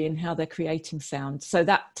exploratory in how they're creating sound. So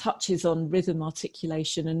that touches on rhythm,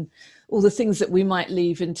 articulation, and all the things that we might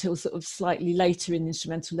leave until sort of slightly later in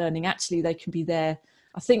instrumental learning. Actually, they can be there,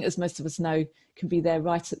 I think, as most of us know, can be there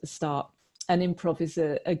right at the start. And improv is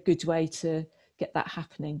a good way to get that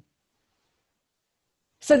happening.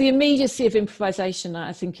 So the immediacy of improvisation,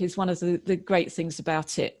 I think, is one of the great things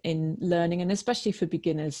about it in learning, and especially for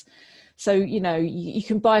beginners. So, you know, you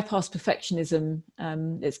can bypass perfectionism.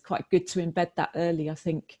 It's quite good to embed that early, I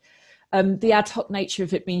think. The ad hoc nature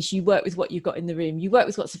of it means you work with what you've got in the room. You work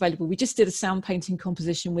with what's available. We just did a sound painting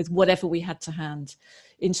composition with whatever we had to hand: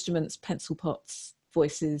 instruments, pencil pots,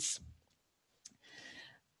 voices.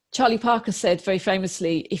 Charlie Parker said very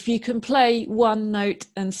famously, if you can play one note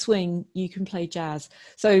and swing, you can play jazz.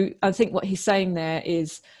 So I think what he's saying there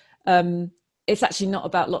is it's actually not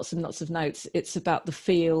about lots and lots of notes. It's about the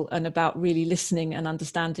feel and about really listening and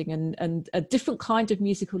understanding and a different kind of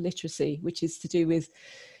musical literacy, which is to do with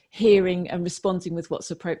hearing and responding with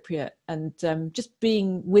what's appropriate and just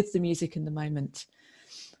being with the music in the moment.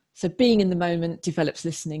 So being in the moment develops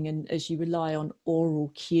listening, and as you rely on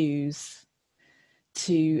oral cues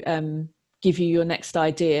to give you your next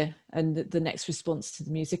idea and the next response to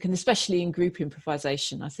the music, and especially in group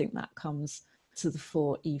improvisation, I think that comes to the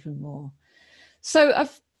fore even more. So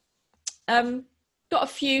I've got a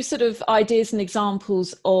few sort of ideas and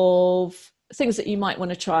examples of things that you might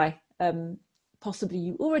want to try. Possibly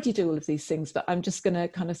you already do all of these things, but I'm just going to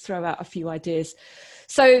kind of throw out a few ideas.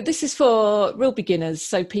 So this is for real beginners,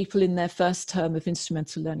 so people in their first term of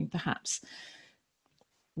instrumental learning, perhaps.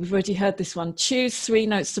 We've already heard this one. Choose 3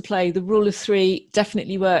 notes to play. The rule of 3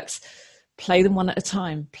 definitely works. Play them one at a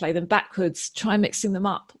time. Play them backwards. Try mixing them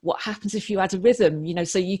up. What happens if you add a rhythm? You know,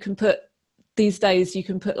 so you can put, these days, you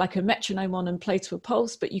can put like a metronome on and play to a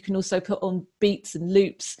pulse, but you can also put on beats and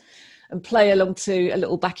loops and play along to a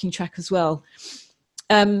little backing track as well.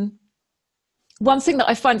 One thing that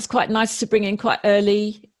I find is quite nice to bring in quite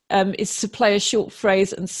early is to play a short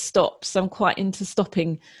phrase and stop. So I'm quite into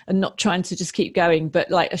stopping and not trying to just keep going,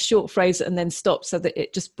 but like a short phrase and then stop so that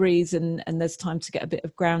it just breathes and there's time to get a bit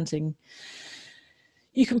of grounding.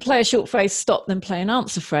 You can play a short phrase, stop, then play an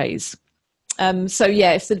answer phrase. So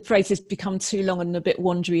yeah, if the phrases become too long and a bit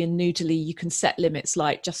wandery and noodly, you can set limits,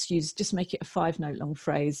 like just make it a 5-note long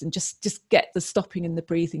phrase and just get the stopping and the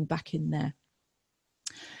breathing back in there.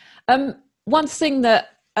 One thing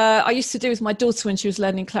that I used to do with my daughter when she was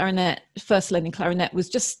learning clarinet, first learning clarinet, was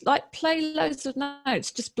just like play loads of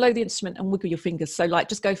notes, just blow the instrument and wiggle your fingers. So like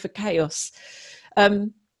just go for chaos.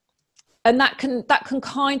 And that can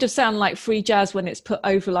kind of sound like free jazz when it's put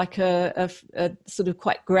over like a sort of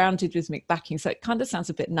quite grounded rhythmic backing. So it kind of sounds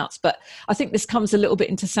a bit nuts, but I think this comes a little bit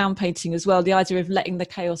into sound painting as well. The idea of letting the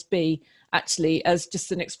chaos be actually as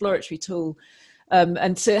just an exploratory tool.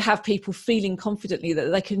 And to have people feeling confidently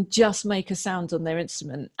that they can just make a sound on their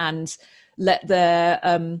instrument and let their,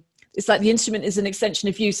 it's like the instrument is an extension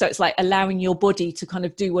of you. So it's like allowing your body to kind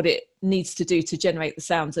of do what it needs to do to generate the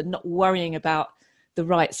sounds and not worrying about the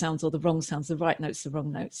right sounds or the wrong sounds, the right notes, the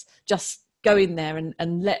wrong notes. Just go in there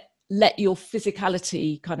and let your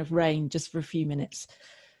physicality kind of reign just for a few minutes.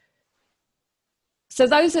 So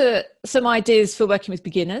those are some ideas for working with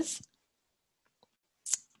beginners.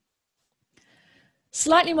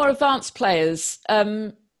 Slightly more advanced players.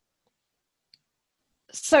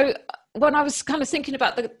 So when I was kind of thinking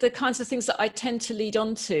about the kinds of things that I tend to lead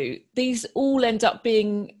on to, these all end up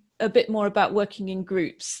being a bit more about working in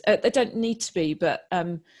groups. They don't need to be, but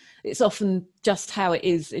it's often just how it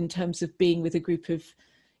is in terms of being with a group of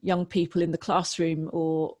young people in the classroom,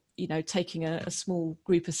 or, you know, taking a small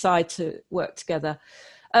group aside to work together.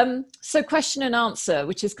 So question and answer,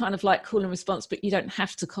 which is kind of like call and response, but you don't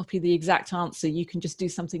have to copy the exact answer. You can just do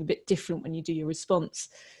something a bit different when you do your response.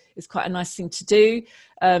 It's quite a nice thing to do.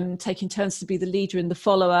 Taking turns to be the leader and the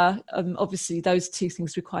follower. Obviously, those two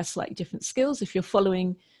things require slightly different skills. If you're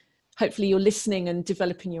following, hopefully you're listening and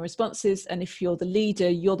developing your responses. And if you're the leader,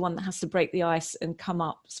 you're the one that has to break the ice and come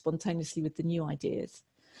up spontaneously with the new ideas.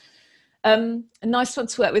 A nice one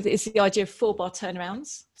to work with is the idea of 4-bar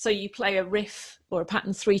turnarounds. So you play a riff or a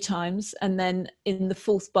pattern 3 times, and then in the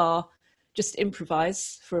 4th bar, just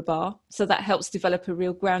improvise for a bar. So that helps develop a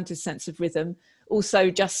real grounded sense of rhythm.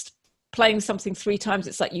 Also, just playing something 3 times,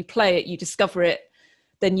 it's like you play it, you discover it,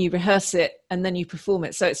 then you rehearse it, and then you perform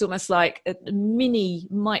it. So it's almost like a mini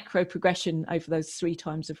micro progression over those 3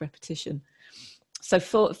 times of repetition. So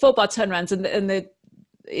 4-bar turnarounds, and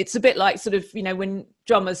it's a bit like sort of, you know, when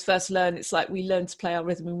drummers first learn, it's like we learn to play our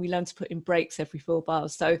rhythm and we learn to put in breaks every 4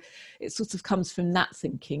 bars. So it sort of comes from that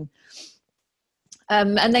thinking.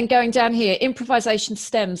 And then going down here, improvisation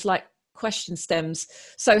stems, like question stems.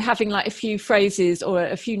 So having like a few phrases, or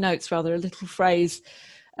a few notes rather, a little phrase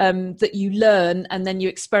that you learn, and then you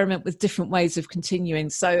experiment with different ways of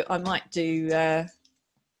continuing. So I might do,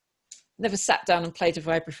 never sat down and played a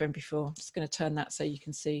vibraphone before. I'm just going to turn that so you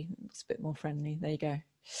can see. It's a bit more friendly. There you go.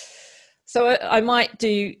 So I might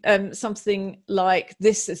do something like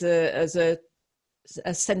this as a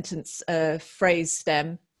sentence phrase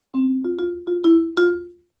stem.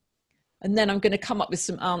 And then I'm going to come up with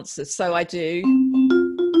some answers. So I do.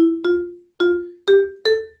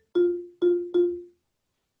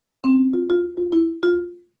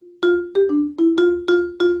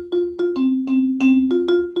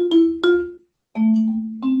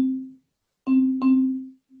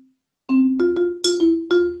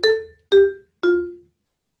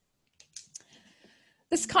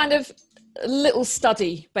 This kind of little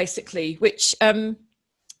study, basically, which I'm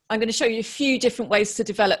going to show you a few different ways to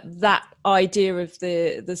develop that idea of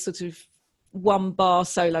the sort of one bar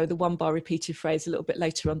solo, the one bar repeated phrase a little bit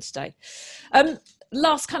later on today.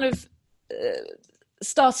 Last kind of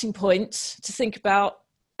starting point to think about,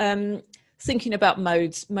 thinking about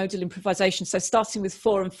modes, modal improvisation. So starting with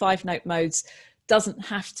 4 and 5 note modes doesn't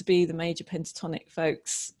have to be the major pentatonic,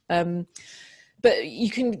 folks. But you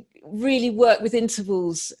can really work with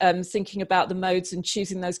intervals, thinking about the modes and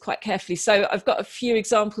choosing those quite carefully. So I've got a few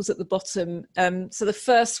examples at the bottom. So the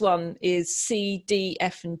first one is C, D,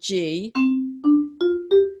 F, and G.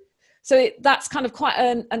 So that's kind of quite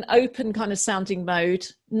an open kind of sounding mode,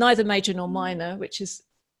 neither major nor minor, which is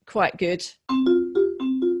quite good.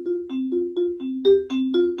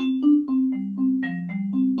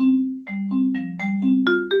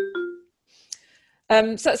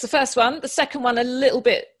 So that's the first one. The second one, a little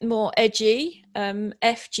bit more edgy,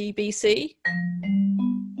 F, G, B, C.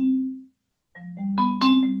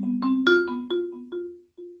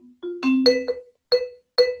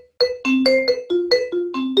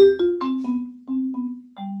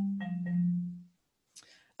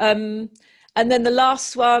 And then the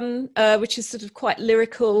last one, which is sort of quite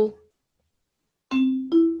lyrical.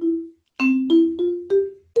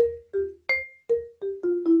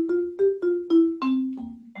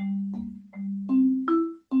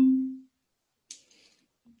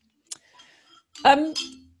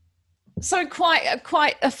 So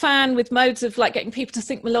quite a fan with modes of like getting people to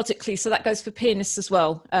think melodically. So that goes for pianists as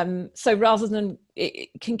well. So rather than it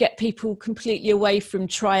can get people completely away from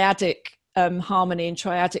triadic harmony and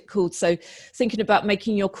triadic chords. So thinking about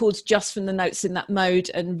making your chords just from the notes in that mode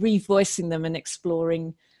and revoicing them and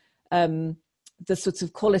exploring the sort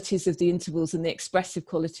of qualities of the intervals and the expressive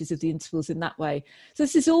qualities of the intervals in that way. So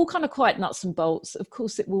this is all kind of quite nuts and bolts. Of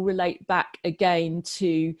course, it will relate back again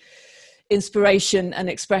to inspiration and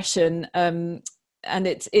expression, and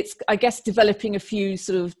it's I guess developing a few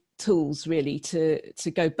sort of tools really to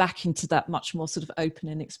go back into that much more sort of open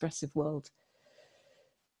and expressive world.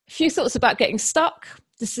 A few thoughts about getting stuck.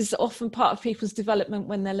 This is often part of people's development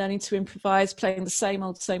when they're learning to improvise, playing the same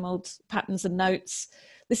old patterns and notes.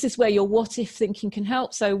 This is where your what if thinking can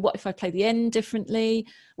help. So what if I play the end differently?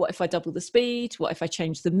 What if I double the speed? What if I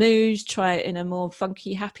change the mood, try it in a more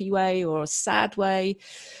funky, happy way or a sad way?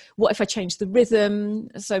 What if I change the rhythm?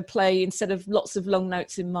 So play, instead of lots of long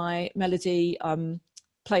notes in my melody,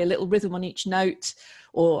 play a little rhythm on each note,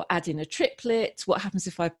 or add in a triplet. What happens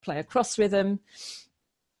if I play a cross rhythm?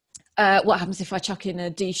 What happens if I chuck in a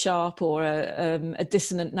D sharp or a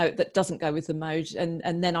dissonant note that doesn't go with the mode?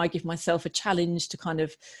 And then I give myself a challenge to kind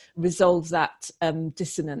of resolve that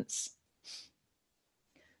dissonance.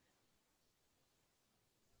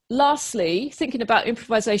 Lastly, thinking about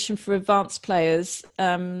improvisation for advanced players.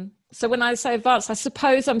 So when I say advanced, I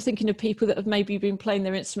suppose I'm thinking of people that have maybe been playing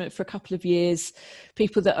their instrument for a couple of years,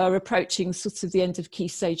 people that are approaching sort of the end of Key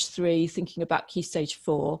Stage 3, thinking about Key Stage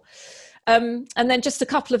 4. And then just a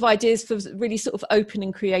couple of ideas for really sort of open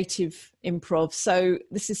and creative improv. So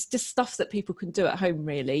this is just stuff that people can do at home,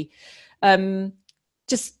 really.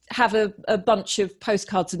 Just have a bunch of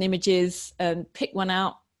postcards and images and pick one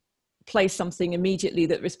out, play something immediately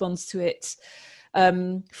that responds to it.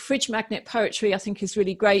 Fridge magnet poetry, I think, is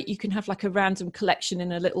really great. You can have like a random collection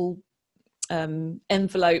in a little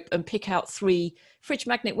envelope and pick out 3 fridge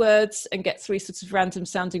magnet words and get 3 sorts of random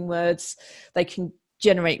sounding words. They can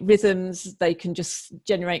generate rhythms, they can just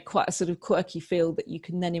generate quite a sort of quirky feel that you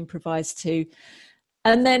can then improvise to.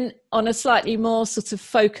 And then on a slightly more sort of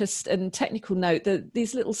focused and technical note,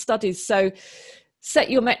 these little studies. So set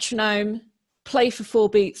your metronome, play for 4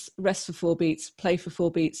 beats, rest for 4 beats, play for 4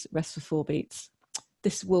 beats, rest for 4 beats.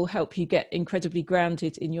 This will help you get incredibly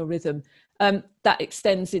grounded in your rhythm. That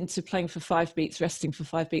extends into playing for 5 beats, resting for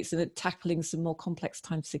 5 beats, and then tackling some more complex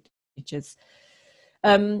time signatures.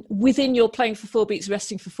 Within your playing for 4 beats,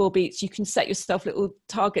 resting for 4 beats, you can set yourself little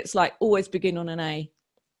targets like always begin on an A.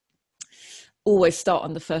 always start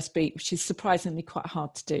on the first beat, which is surprisingly quite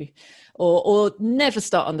hard to do, or never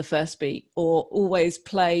start on the first beat, or always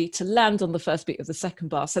play to land on the first beat of the second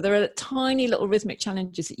bar. So there are tiny little rhythmic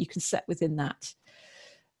challenges that you can set within that.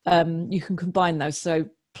 You can combine those. So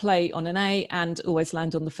play on an A and always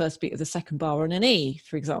land on the first beat of the second bar on an E,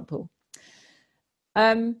 for example.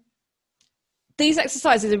 These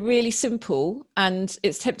exercises are really simple, and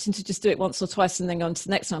it's tempting to just do it once or twice and then go on to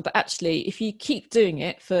the next one. But actually, if you keep doing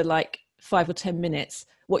it for like 5 or 10 minutes,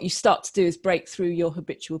 what you start to do is break through your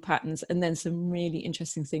habitual patterns, and then some really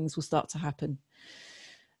interesting things will start to happen.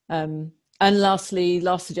 And lastly,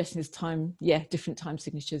 last suggestion is different time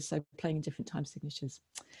signatures. So playing in different time signatures.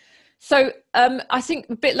 So I think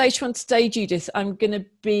a bit later on today, Judith, I'm going to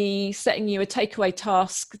be setting you a takeaway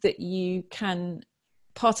task that you can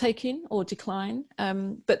partake in or decline,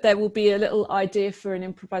 but there will be a little idea for an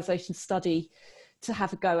improvisation study to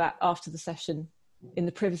have a go at after the session in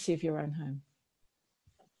the privacy of your own home.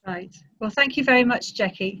 Right. Well, thank you very much,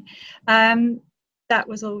 Jackie. That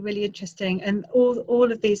was all really interesting, and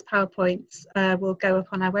all of these PowerPoints will go up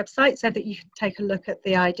on our website so that you can take a look at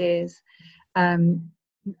the ideas and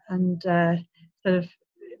sort of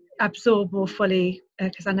absorb more fully,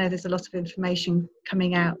 because I know there's a lot of information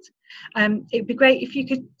coming out. It'd be great if you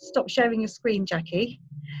could stop sharing your screen, Jackie.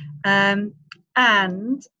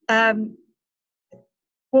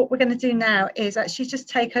 What we're going to do now is actually just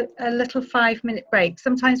take a little 5-minute break.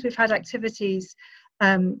 Sometimes we've had activities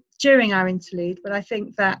during our interlude, but I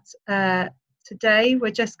think that today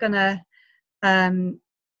we're just going to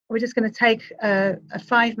take a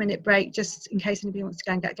 5-minute break, just in case anybody wants to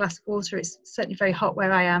go and get a glass of water. It's certainly very hot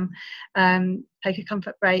where I am. Take a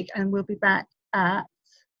comfort break, and we'll be back at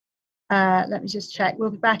let me just check.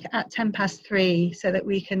 We'll be back at 3:10, so that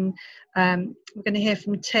we can. We're going to hear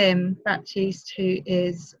from Tim Baptiste, who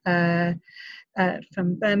is from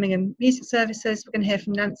Birmingham Music Services. We're going to hear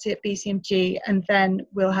from Nancy at BCMG, and then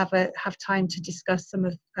we'll have time to discuss some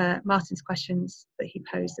of Martin's questions that he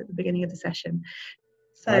posed at the beginning of the session.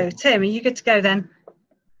 So, Tim, are you good to go then?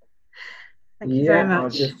 Thank you very much. I'll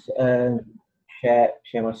just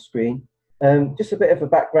share my screen. Just a bit of a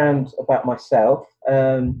background about myself.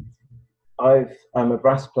 I'm a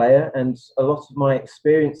brass player, and a lot of my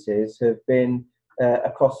experiences have been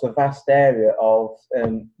across a vast area of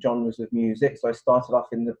genres of music. So I started off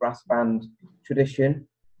in the brass band tradition,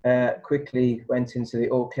 quickly went into the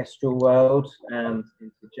orchestral world and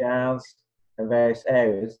into jazz and various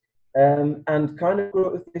areas, and kind of grew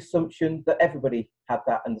up with the assumption that everybody had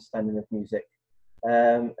that understanding of music.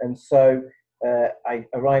 And so I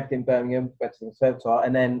arrived in Birmingham, went to the conservatoire,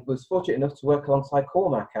 and then was fortunate enough to work alongside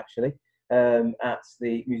Cormac, actually, at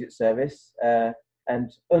the music service.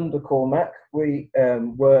 And under Cormac, we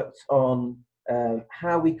worked on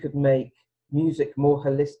how we could make music more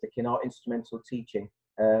holistic in our instrumental teaching.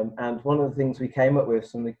 And one of the things we came up with,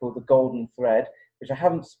 something called the golden thread, which I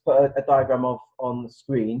haven't put a diagram of on the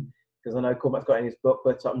screen, because I know Cormac's got it in his book,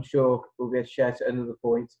 but I'm sure we'll be able to share it at another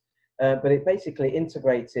point. But it basically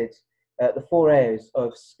integrated the 4 areas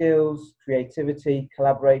of skills, creativity,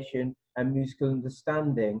 collaboration, and musical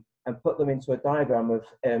understanding, and put them into a diagram of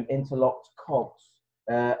interlocked cogs.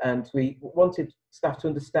 And we wanted staff to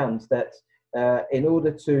understand that in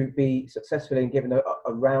order to be successful in giving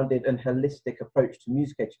a rounded and holistic approach to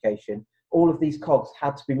music education, all of these cogs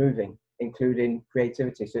had to be moving, including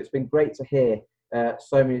creativity. So it's been great to hear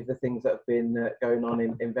so many of the things that have been going on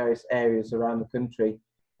in various areas around the country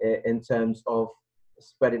in terms of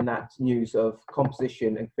spreading that news of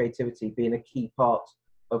composition and creativity being a key part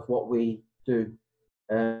of what we do.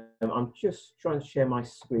 I'm just trying to share my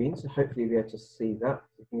screen, so hopefully you'll be able to see that.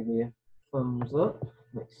 You can give me a thumbs up.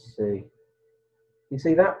 Let's see. You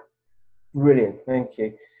see that? Brilliant, thank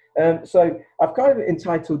you. So I've kind of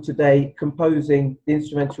entitled today Composing the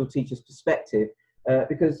Instrumental Teacher's Perspective,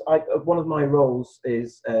 because one of my roles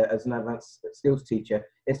is, as an advanced skills teacher,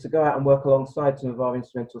 is to go out and work alongside some of our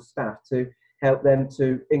instrumental staff to help them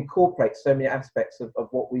to incorporate so many aspects of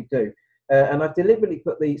what we do. And I've deliberately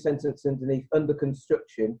put the sentence underneath under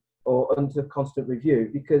construction or under constant review,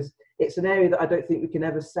 because it's an area that I don't think we can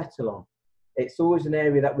ever settle on. It's always an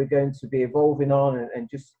area that we're going to be evolving on and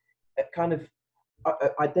just kind of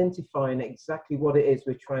identifying exactly what it is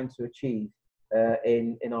we're trying to achieve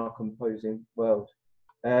in our composing world.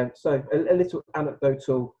 So a little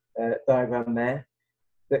anecdotal diagram there.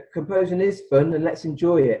 That composing is fun, and let's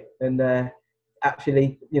enjoy it. And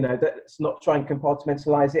actually, you know, let's not try and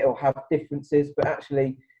compartmentalize it or have differences, but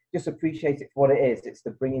actually just appreciate it for what it is. It's the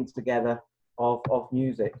bringing together of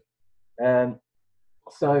music.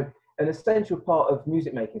 So an essential part of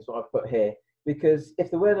music making is what I've put here, because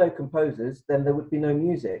if there were no composers, then there would be no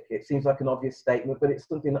music. It seems like an obvious statement, but it's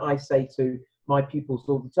something that I say to my pupils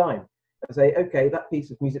all the time. I say, okay, that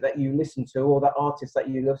piece of music that you listen to, or that artist that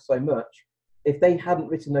you love so much, if they hadn't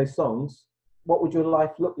written those songs, what would your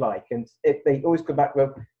life look like? And if they always come back,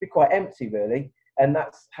 well, be quite empty, really. And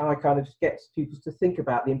that's how I kind of get people to think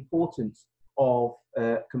about the importance of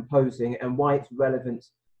composing and why it's relevant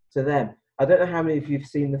to them. I don't know how many of you have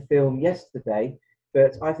seen the film Yesterday,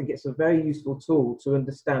 but I think it's a very useful tool to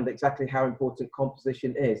understand exactly how important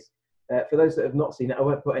composition is. For those that have not seen it, I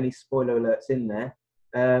won't put any spoiler alerts in there,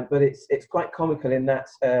 but it's quite comical in that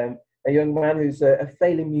a young man who's a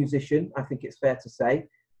failing musician, I think it's fair to say,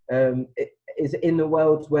 is in a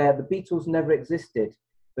world where the Beatles never existed,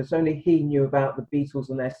 but only he knew about the Beatles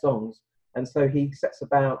and their songs. And so he sets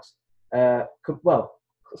about,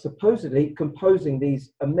 supposedly composing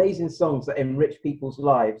these amazing songs that enrich people's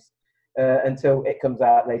lives until it comes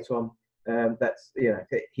out later on that's, you know,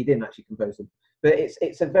 he didn't actually compose them. But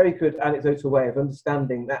it's a very good anecdotal way of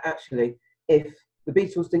understanding that actually, if the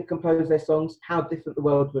Beatles didn't compose their songs, how different the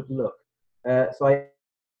world would look. So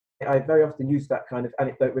I very often use that kind of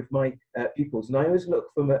anecdote with my pupils, and I always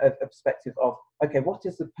look from a perspective of, okay, what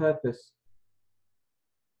is the purpose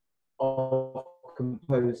of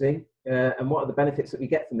composing, and what are the benefits that we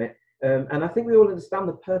get from it? And I think we all understand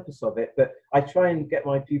the purpose of it, but I try and get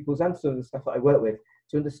my pupils and some of the stuff that I work with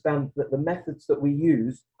to understand that the methods that we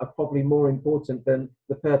use are probably more important than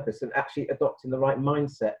the purpose, and actually adopting the right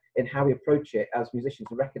mindset in how we approach it as musicians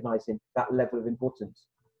and recognizing that level of importance.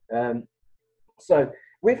 So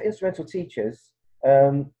with instrumental teachers,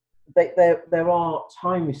 there are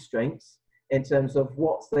time restraints in terms of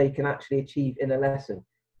what they can actually achieve in a lesson.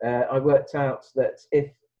 I worked out that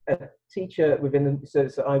if a teacher within the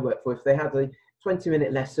service that I work for, if they had a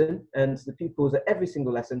 20-minute lesson and the pupils at every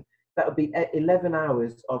single lesson, that would be 11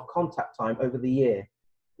 hours of contact time over the year,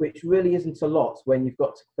 which really isn't a lot when you've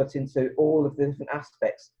got to put into all of the different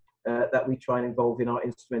aspects that we try and involve in our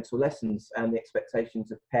instrumental lessons and the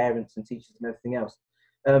expectations of parents and teachers and everything else.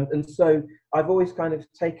 And so I've always kind of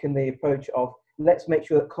taken the approach of, let's make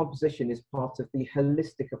sure that composition is part of the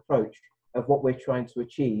holistic approach of what we're trying to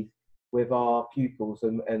achieve with our pupils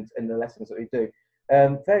and the lessons that we do.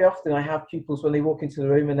 Very often I have pupils when they walk into the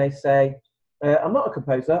room and they say, I'm not a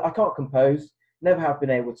composer, I can't compose, never have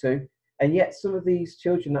been able to. And yet some of these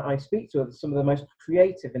children that I speak to are some of the most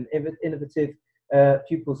creative and innovative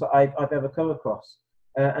pupils that I've ever come across.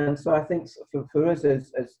 And so I think for us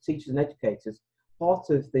as teachers and educators,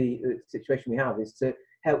 part of the situation we have is to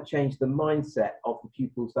help change the mindset of the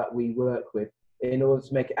pupils that we work with in order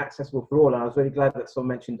to make it accessible for all. And I was really glad that someone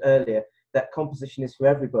mentioned earlier that composition is for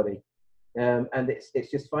everybody. And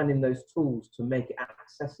it's just finding those tools to make it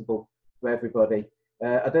accessible for everybody.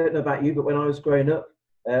 I don't know about you, but when I was growing up,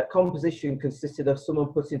 composition consisted of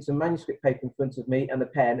someone putting some manuscript paper in front of me and a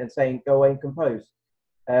pen and saying, go away and compose.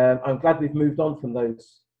 I'm glad we've moved on from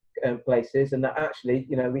those places, and that actually,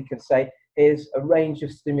 you know, we can say, here's a range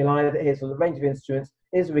of stimuli, here's a range of instruments,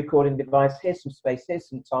 here's a recording device, here's some space, here's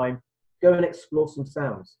some time, go and explore some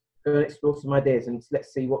sounds, go and explore some ideas, and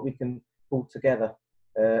let's see what we can pull together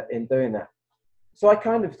in doing that. So I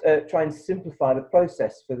kind of try and simplify the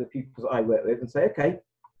process for the pupils I work with and say, okay,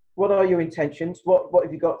 what are your intentions? What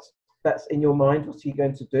have you got that's in your mind? What are you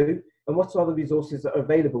going to do? And what are the resources that are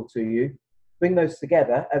available to you? Bring those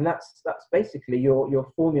together, and that's basically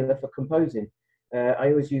your formula for composing. I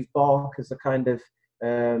always use Bach as a kind of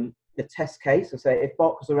the test case. I say, if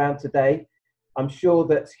Bach was around today, I'm sure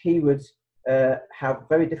that he would have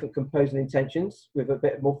very different composing intentions with a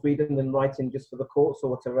bit more freedom than writing just for the courts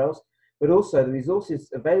or whatever else. But also the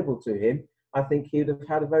resources available to him, I think he would have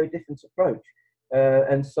had a very different approach.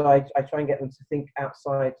 And so I try and get them to think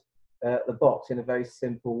outside the box in a very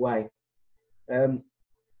simple way.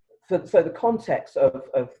 So the context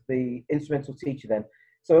of the instrumental teacher then.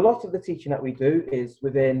 So a lot of the teaching that we do is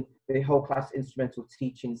within the whole class instrumental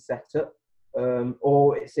teaching setup,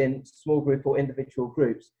 or it's in small group or individual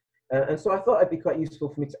groups. And so I thought it'd be quite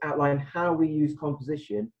useful for me to outline how we use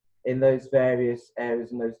composition in those various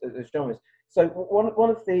areas and those genres. So one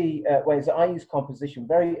of the ways that I use composition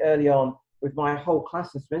very early on with my whole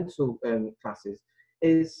class instrumental classes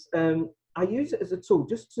is I use it as a tool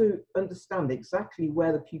just to understand exactly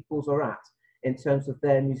where the pupils are at in terms of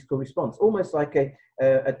their musical response, almost like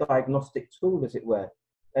a diagnostic tool, as it were.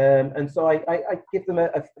 And so I give them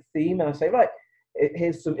a theme, and I say, right,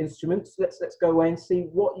 here's some instruments. Let's go away and see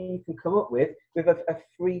what you can come up with a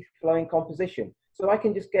free-flowing composition. So I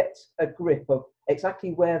can just get a grip of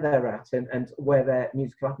exactly where they're at and where their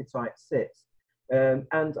musical appetite sits. And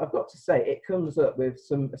I've got to say, it comes up with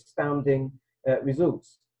some astounding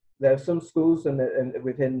results. there are some schools and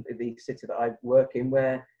within the city that I work in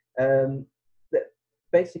where that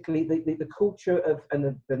basically the culture of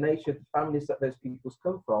and the nature of the families that those pupils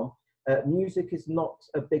come from, music is not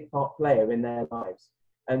a big part player in their lives.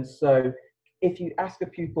 And so if you ask a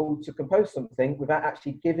pupil to compose something without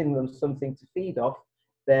actually giving them something to feed off,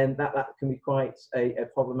 then that can be quite a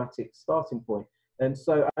problematic starting point. And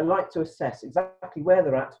so I like to assess exactly where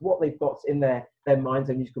they're at, what they've got in their minds,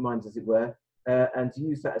 their musical minds, as it were, and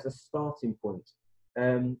use that as a starting point.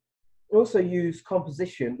 Also use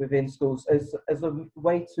composition within schools as a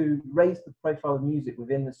way to raise the profile of music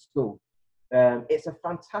within the school. It's a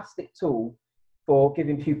fantastic tool for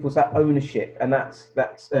giving pupils that ownership and that's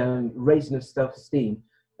raising of self-esteem.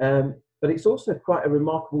 But it's also quite a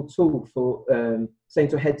remarkable tool for saying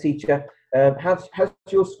to a head teacher, has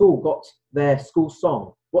your school got their school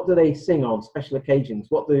song? What do they sing on special occasions?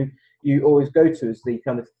 What do you always go to as the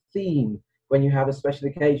kind of theme when you have a special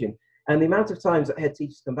occasion? And the amount of times that head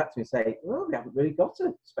teachers come back to me and say, well, we haven't really got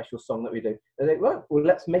a special song that we do. They say, well,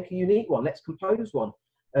 let's make a unique one. Let's compose one.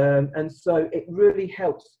 And so it really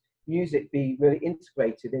helps music be really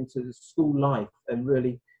integrated into the school life and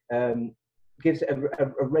really gives it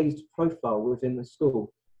a raised profile within the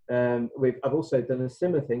school. I've also done a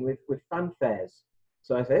similar thing with fanfares.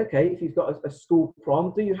 So I say, okay, if you've got a school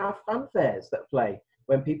prom, do you have fanfares that play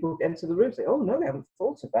when people enter the room? Say, oh no, we haven't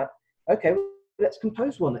thought of that. Okay, well, let's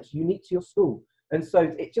compose one that's unique to your school. And so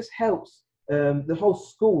it just helps the whole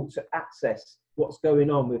school to access what's going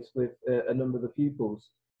on with a number of the pupils.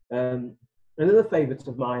 Another favourite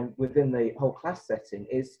of mine within the whole class setting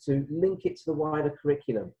is to link it to the wider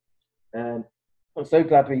curriculum. I'm so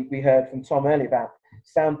glad we heard from Tom earlier about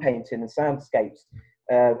sound painting and soundscapes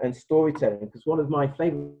and storytelling, because one of my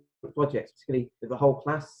favourite projects, particularly with the whole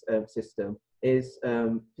class system, is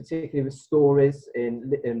particularly with stories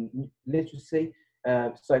in literacy.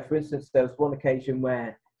 So for instance, there was one occasion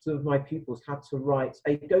where some of my pupils had to write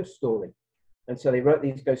a ghost story. And so they wrote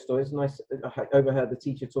these ghost stories, and I overheard the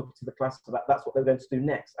teacher talking to the class about that's what they were going to do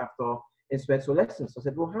next after our instrumental lessons. So I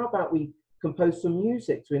said, well, how about we compose some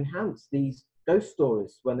music to enhance these ghost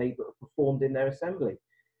stories when they were performed in their assembly?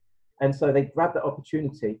 And so they grabbed that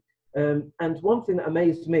opportunity. And one thing that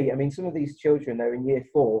amazed me, I mean, some of these children, they're in year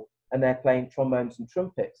 4 and they're playing trombones and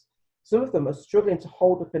trumpets. Some of them are struggling to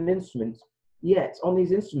hold up an instrument, yet on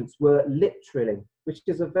these instruments were lip trilling, which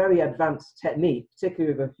is a very advanced technique,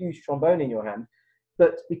 particularly with a huge trombone in your hand.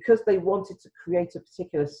 But because they wanted to create a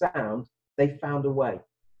particular sound, they found a way.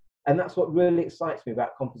 And that's what really excites me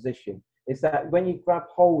about composition, is that when you grab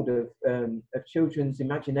hold of children's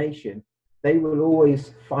imagination, they will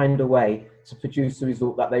always find a way to produce the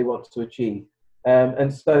result that they want to achieve.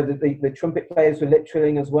 And so the trumpet players were lip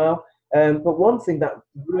trilling as well. But one thing that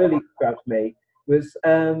really grabbed me was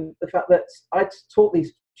the fact that I'd taught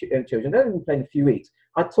these children, they'd only been playing a few weeks,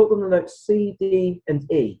 I taught them the notes C, D,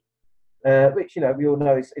 and E, which, you know, we all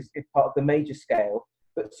know is part of the major scale.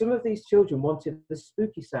 But some of these children wanted the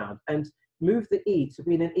spooky sound and moved the E to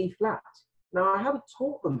be in an E flat. Now, I haven't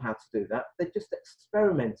taught them how to do that. They just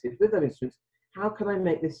experimented with their instruments. How can I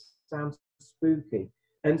make this sound spooky?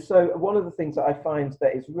 And so one of the things that I find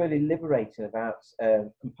that is really liberating about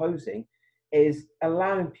composing is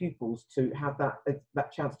allowing pupils to have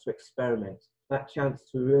that chance to experiment, that chance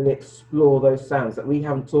to really explore those sounds that we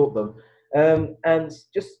haven't taught them, and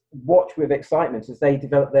just watch with excitement as they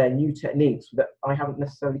develop their new techniques that I haven't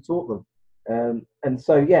necessarily taught them. And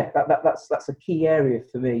so, yeah, that's a key area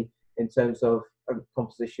for me in terms of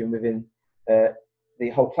composition within the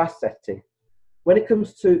whole class setting. When it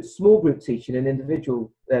comes to small group teaching and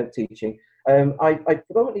individual teaching, I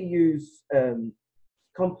predominantly use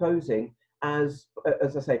composing as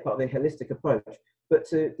I say, part of the holistic approach, but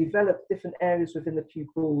to develop different areas within the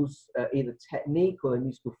pupils' either technique or their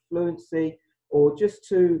musical fluency, or just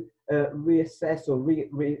to reassess or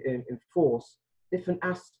reinforce different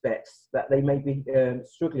aspects that they may be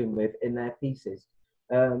struggling with in their pieces.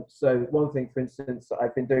 So one thing, for instance, that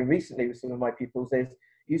I've been doing recently with some of my pupils is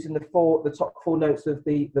using the top 4 notes of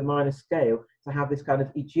the minor scale to have this kind of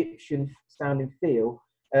Egyptian sounding feel.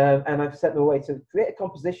 And I've sent them away to create a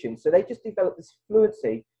composition. So they just developed this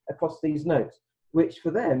fluency across these notes, which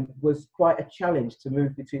for them was quite a challenge to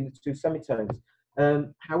move between the 2 semitones.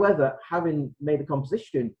 However, having made a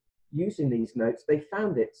composition using these notes, they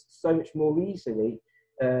found it so much more easily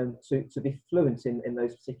to be fluent in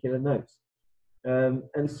those particular notes.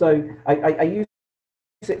 And so I use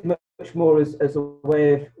it much more as a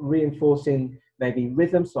way of reinforcing maybe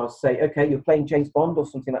rhythm. So I'll say, okay, you're playing James Bond or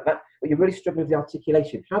something like that, but you're really struggling with the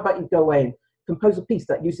articulation. How about you go away and compose a piece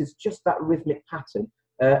that uses just that rhythmic pattern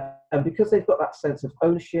And because they've got that sense of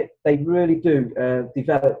ownership, they really do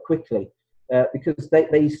develop quickly, because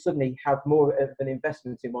they suddenly have more of an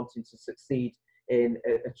investment in wanting to succeed in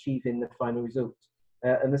achieving the final result.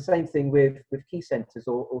 And the same thing with key centres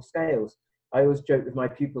or scales. I always joke with my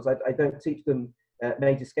pupils, I don't teach them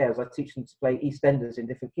major scales, I teach them to play EastEnders in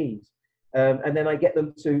different keys. And then I get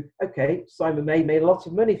them to, okay, Simon May made a lot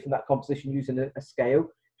of money from that composition using a scale.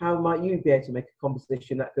 How might you be able to make a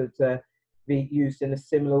composition that could be used in a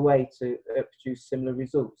similar way to produce similar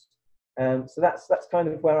results? So that's kind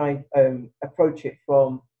of where I approach it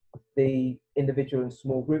from the individual and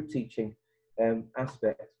small group teaching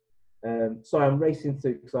aspect. Sorry, I'm racing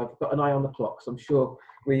through because I've got an eye on the clock, so I'm sure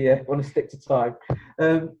we want to stick to time.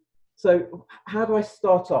 So how do I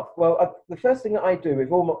start off? Well, the first thing that I do with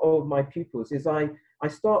all of my pupils is I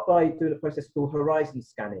start by doing a process called horizon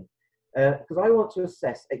scanning, because I want to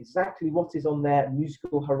assess exactly what is on their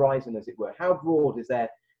musical horizon, as it were. How broad is their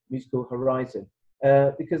musical horizon?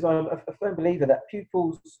 Because I'm a firm believer that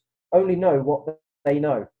pupils only know what they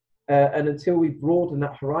know. And until we broaden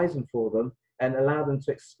that horizon for them and allow them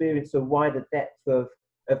to experience a wider depth of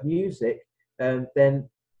music, then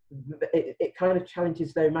it kind of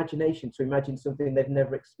challenges their imagination to imagine something they've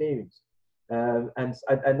never experienced. And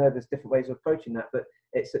I know there's different ways of approaching that, but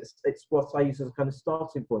it's what I use as a kind of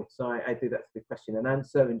starting point. So I do that through question and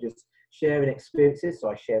answer and just sharing experiences.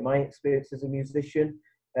 So I share my experience as a musician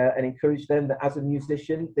and encourage them that as a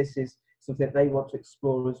musician, this is something that they want to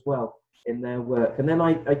explore as well in their work. And then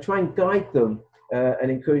I try and guide them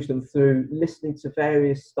and encourage them through listening to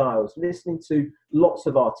various styles, listening to lots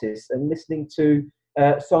of artists and listening to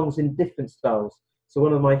songs in different styles. So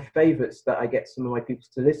one of my favourites that I get some of my pupils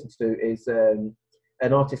to listen to is an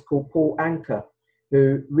artist called Paul Anka,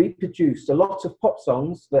 who reproduced a lot of pop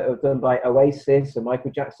songs that are done by Oasis and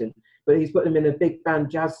Michael Jackson, but he's put them in a big band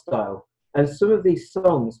jazz style. And some of these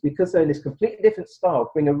songs, because they're in this completely different style,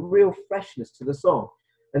 bring a real freshness to the song.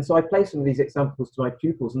 And so I play some of these examples to my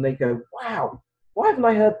pupils and they go, wow, why haven't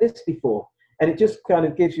I heard this before? And it just kind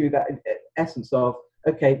of gives you that essence of,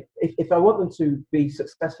 okay, if I want them to be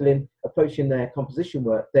successful in approaching their composition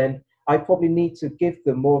work, then I probably need to give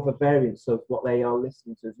them more of a variance of what they are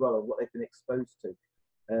listening to as well, and what they've been exposed to.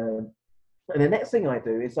 And the next thing I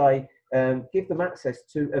do is I give them access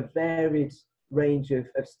to a varied range of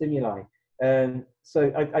stimuli.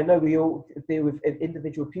 So I know we all deal with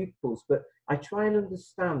individual pupils, but I try and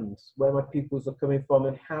understand where my pupils are coming from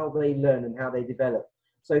and how they learn and how they develop.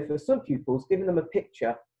 So for some pupils, giving them a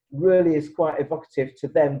picture really is quite evocative to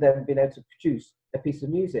them being able to produce a piece of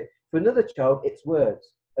music. For another child, it's words.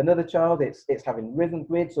 Another child, it's having rhythm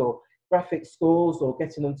grids or graphic scores, or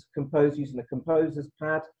getting them to compose using a composer's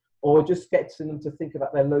pad, or just getting them to think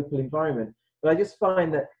about their local environment. But I just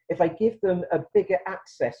find that if I give them a bigger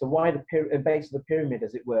access, a wider base of the pyramid,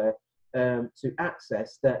 as it were, to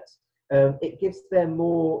access that, it gives them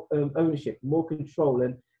more ownership, more control,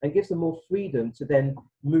 and gives them more freedom to then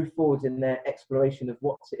move forward in their exploration of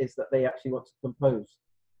what it is that they actually want to compose.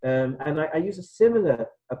 And I use a similar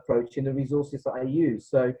approach in the resources that I use.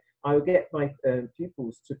 So I will get my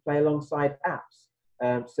pupils to play alongside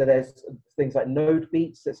apps. So there's things like Node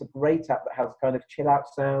Beats. It's a great app that has kind of chill out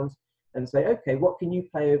sounds, and say, okay, what can you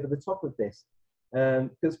play over the top of this?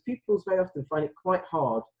 Because pupils very often find it quite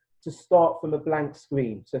hard to start from a blank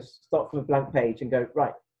screen, to start from a blank page and go,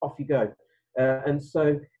 right, off you go. And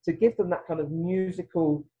so to give them that kind of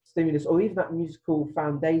musical stimulus, or even that musical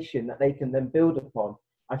foundation that they can then build upon,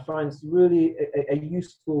 I find it's really a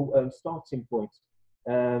useful starting point.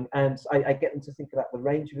 And I get them to think about the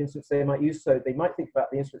range of instruments they might use. So they might think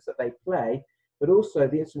about the instruments that they play, but also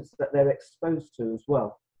the instruments that they're exposed to as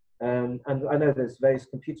well. And I know there's various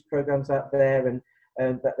computer programs out there and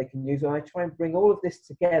that they can use. And I try and bring all of this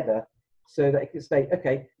together so that it can say,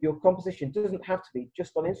 okay, your composition doesn't have to be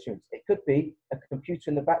just on instruments. It could be a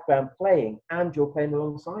computer in the background playing and you're playing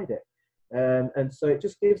alongside it. And so it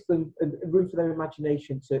just gives them room for their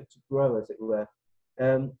imagination to grow, as it were.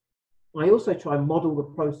 I also try and model the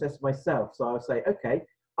process myself. So I'll say, okay,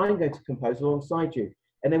 I'm going to compose alongside you.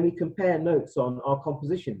 And then we compare notes on our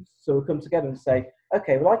compositions. So we'll come together and say,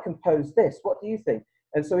 okay, well, I composed this. What do you think?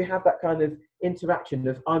 And so we have that kind of interaction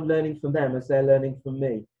of I'm learning from them as they're learning from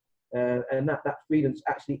me. And that freedom to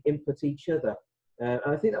actually input each other. And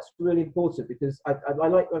I think that's really important, because I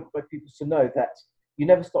like my people to know that you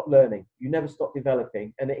never stop learning, you never stop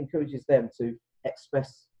developing, and it encourages them to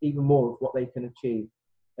express even more of what they can achieve.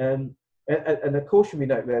 And a cautionary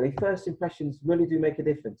note, really, first impressions really do make a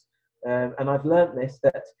difference. And I've learned this,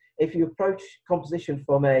 that if you approach composition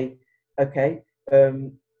from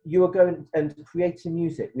you are going and creating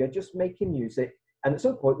music, we are just making music, and at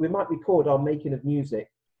some point we might record our making of music,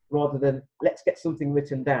 rather than let's get something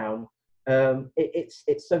written down,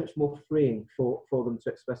 it's so much more freeing for them to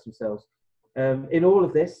express themselves. In all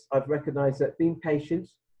of this, I've recognised that being patient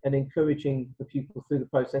and encouraging the pupil through the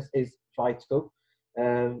process is vital,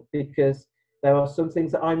 because there are some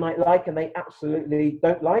things that I might like and they absolutely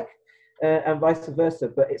don't like, and vice versa.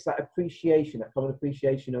 But it's that appreciation, that common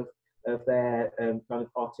appreciation of their kind of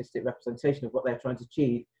artistic representation of what they're trying to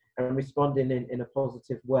achieve, and responding in a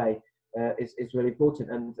positive way is really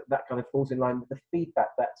important. And that kind of falls in line with the feedback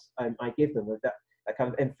that I give them, with that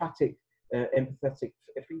kind of emphatic, empathetic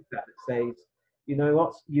feedback that says, you know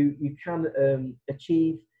what, you can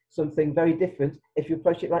achieve something very different if you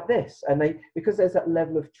approach it like this. And because there's that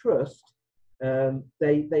level of trust,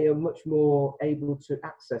 they are much more able to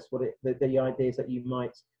access the ideas that you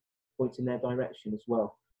might point in their direction as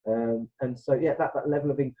well. And so, yeah, that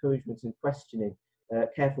level of encouragement and questioning,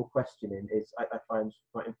 careful questioning, is I find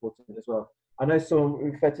quite important as well. I know someone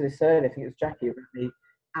referred to this earlier, I think it was Jackie, about the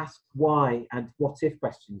ask why and what if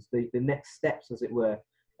questions, the next steps, as it were.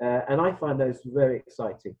 And I find those very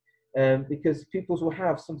exciting, because pupils will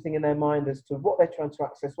have something in their mind as to what they're trying to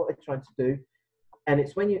access, what they're trying to do. And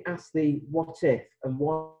it's when you ask the what if and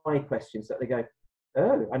why questions that they go,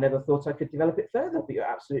 oh, I never thought I could develop it further, but you're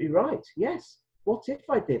absolutely right. Yes. What if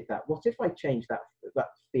I did that? What if I changed that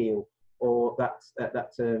feel or that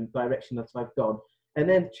direction that I've gone? And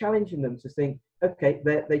then challenging them to think, okay,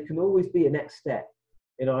 they can always be a next step.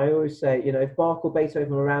 You know, I always say, you know, if Bach or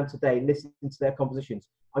Beethoven were around today, listen to their compositions,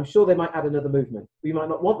 I'm sure they might add another movement. We might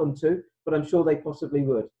not want them to, but I'm sure they possibly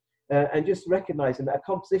would. And just recognizing that a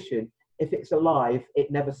composition, if it's alive,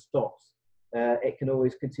 it never stops. It can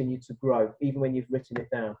always continue to grow, even when you've written it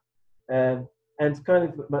down. And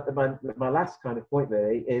kind of my last kind of point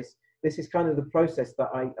really is, this is kind of the process that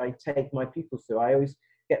I take my pupils through. I always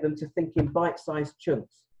get them to think in bite-sized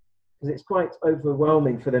chunks, because it's quite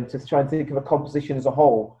overwhelming for them to try and think of a composition as a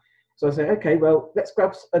whole. So I say, okay, well, let's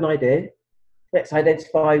grab an idea. Let's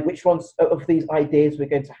identify which ones of these ideas we're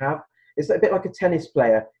going to have. It's a bit like a tennis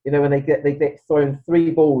player, you know, when they get thrown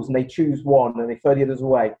 3 balls and they choose one and they throw the others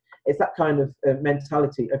away. It's that kind of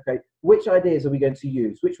mentality. Okay, which ideas are we going to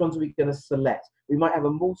use? Which ones are we going to select? We might have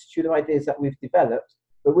a multitude of ideas that we've developed,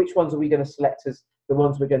 but which ones are we going to select as the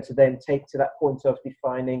ones we're going to then take to that point of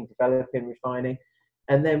defining, developing, refining?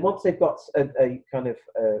 And then once they've got a kind of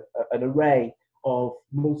an array of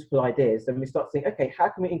multiple ideas, then we start to think, okay, how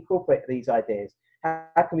can we incorporate these ideas?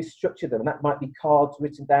 How can we structure them? And that might be cards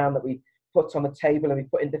written down that we put on the table and we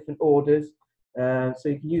put in different orders. So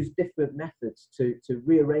you can use different methods to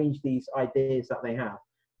rearrange these ideas that they have.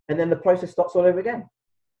 And then the process starts all over again.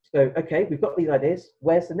 So, okay, we've got these ideas.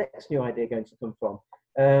 Where's the next new idea going to come from?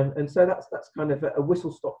 And so that's kind of a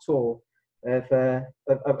whistle-stop tour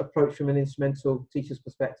of approach from an instrumental teacher's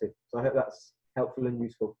perspective. So I hope that's helpful and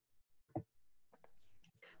useful.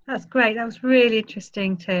 That's great. That was really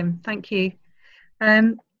interesting, Tim. Thank you.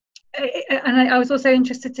 And I was also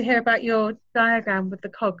interested to hear about your diagram with the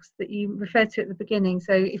cogs that you referred to at the beginning.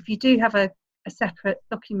 So if you do have a separate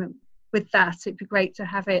document with that, it'd be great to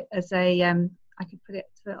have it as a, I could put it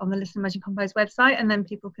on the Listen, Imagine, Compose website, and then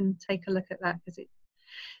people can take a look at that because it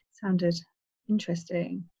sounded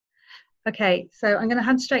interesting. Okay, so I'm going to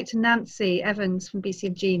hand straight to Nancy Evans from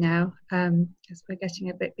BCMG now, because we're getting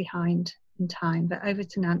a bit behind in time, but over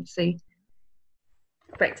to Nancy.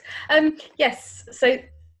 Great. Yes, so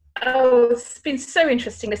it's been so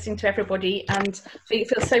interesting listening to everybody and feel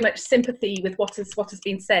so much sympathy with what has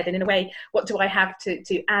been said, and in a way, what do I have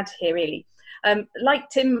to add here really? Like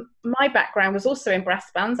Tim, my background was also in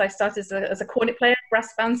brass bands. I started as a cornet player in brass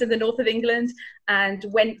bands in the north of England and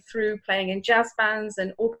went through playing in jazz bands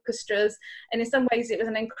and orchestras, and in some ways it was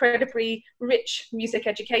an incredibly rich music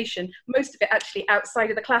education, most of it actually outside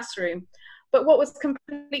of the classroom. But what was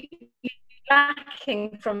completely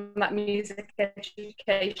lacking from that music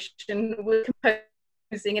education was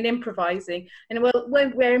composing and improvising. And well,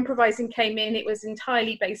 where improvising came in, it was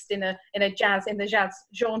entirely based in the jazz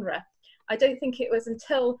genre. I don't think it was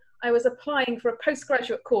until I was applying for a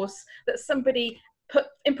postgraduate course that somebody put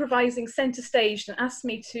improvising center stage and asked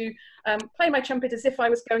me to play my trumpet as if I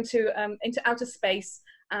was going to into outer space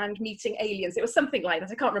and meeting aliens. It was something like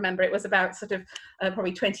that. I can't remember. It was about sort of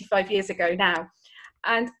probably 25 years ago now.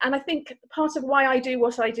 And I think part of why I do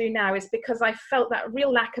what I do now is because I felt that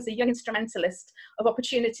real lack as a young instrumentalist of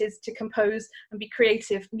opportunities to compose and be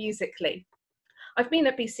creative musically. I've been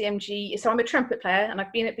at BCMG, so I'm a trumpet player, and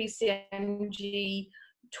I've been at BCMG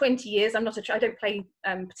 20 years. I don't play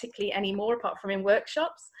particularly anymore, apart from in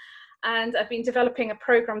workshops. And I've been developing a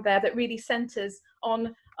program there that really centres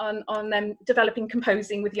on developing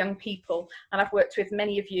composing with young people. And I've worked with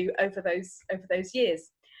many of you over those years.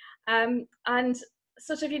 And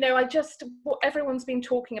sort of, you know, what everyone's been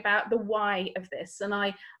talking about, the why of this, and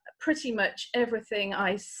I pretty much everything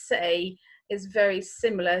I say is very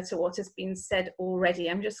similar to what has been said already.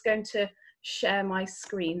 I'm just going to share my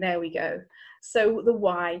screen. There we go. So the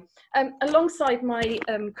why. Alongside my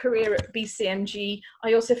career at BCMG,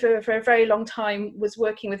 I also for a very long time was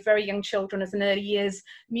working with very young children as an early years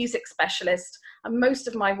music specialist. And most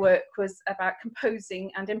of my work was about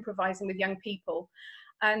composing and improvising with young people.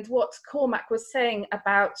 And what Cormac was saying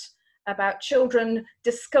about children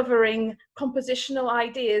discovering compositional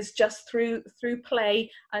ideas just through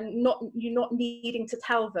play, and not needing to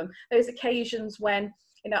tell them. Those occasions when,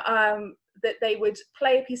 you know, that they would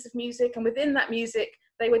play a piece of music, and within that music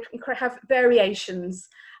they would have variations,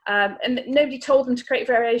 and nobody told them to create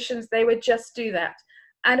variations, they would just do that.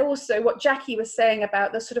 And also what Jackie was saying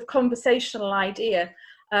about the sort of conversational idea,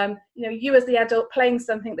 you know, you as the adult playing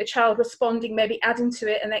something, the child responding, maybe adding to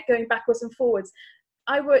it, and then going backwards and forwards.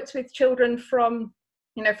 I worked with children from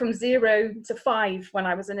 0 to 5 when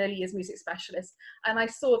I was an early years music specialist, and I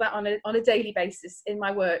saw that on a daily basis in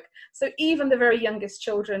my work. So even the very youngest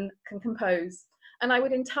children can compose. And I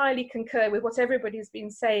would entirely concur with what everybody's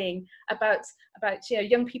been saying about you know,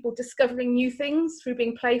 young people discovering new things through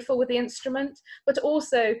being playful with the instrument, but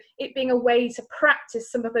also it being a way to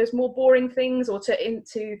practice some of those more boring things, or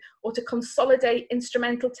to consolidate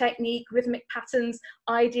instrumental technique, rhythmic patterns,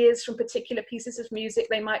 ideas from particular pieces of music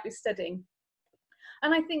they might be studying.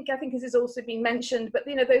 And I think this has also been mentioned, but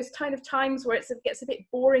you know, those kind of times where it gets a bit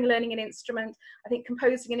boring learning an instrument, I think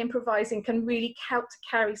composing and improvising can really help to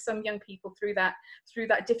carry some young people through that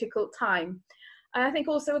difficult time. And I think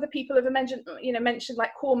also other people have mentioned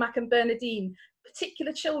like Cormac and Bernadine,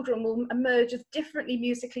 particular children will emerge as differently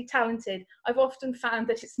musically talented. I've often found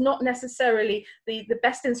that it's not necessarily the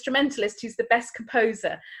best instrumentalist who's the best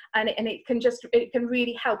composer, and it can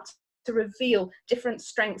really help to reveal different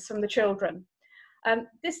strengths from the children.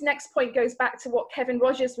 This next point goes back to what Kevin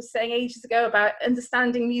Rogers was saying ages ago about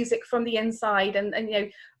understanding music from the inside, and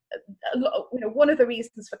one of the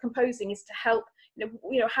reasons for composing is to help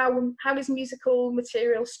how is musical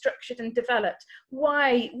material structured and developed,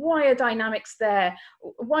 why are dynamics there,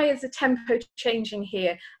 why is the tempo changing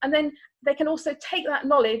here, and then they can also take that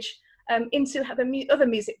knowledge into the other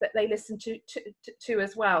music that they listen to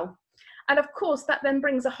as well. And of course, that then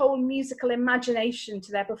brings a whole musical imagination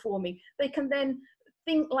to their performing. They can then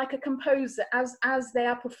think like a composer as they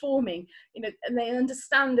are performing, and they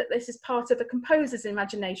understand that this is part of a composer's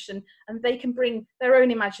imagination, and they can bring their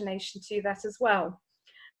own imagination to that as well.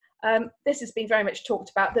 This has been very much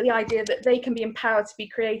talked about, that the idea that they can be empowered to be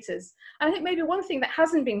creators. And I think maybe one thing that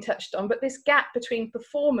hasn't been touched on, but this gap between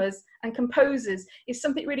performers and composers is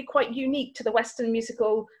something really quite unique to the Western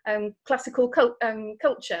musical classical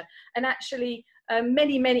culture. And actually, in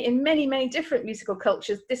many different musical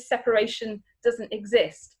cultures, this separation doesn't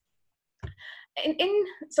exist.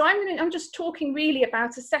 So I'm just talking really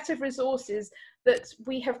about a set of resources that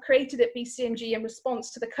we have created at BCMG in response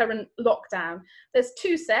to the current lockdown. There's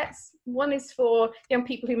two sets. One is for young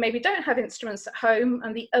people who maybe don't have instruments at home,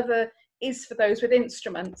 and the other is for those with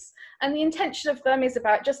instruments. And the intention of them is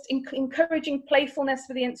about just encouraging playfulness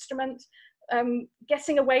for the instrument,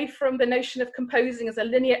 getting away from the notion of composing as a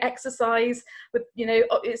linear exercise with,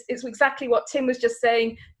 it's exactly what Tim was just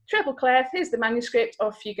saying, treble clef, here's the manuscript,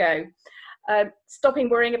 off you go. Stopping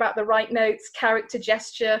worrying about the right notes, character,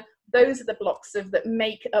 gesture. Those are the blocks that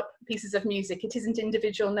make up pieces of music. It isn't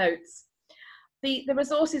individual notes. The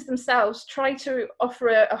resources themselves try to offer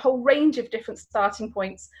a whole range of different starting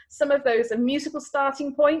points. Some of those are musical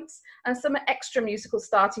starting points, and some are extra musical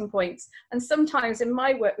starting points. And sometimes in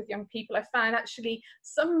my work with young people, I found actually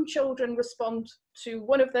some children respond to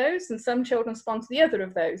one of those, and some children respond to the other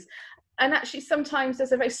of those. And actually sometimes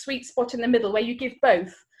there's a very sweet spot in the middle where you give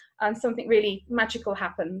both, and something really magical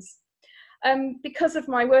happens. Because of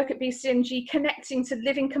my work at BCMG, connecting to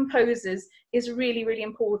living composers is really, really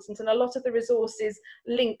important, and a lot of the resources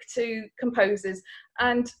link to composers.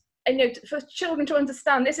 And for children to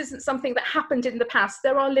understand, this isn't something that happened in the past.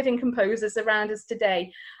 There are living composers around us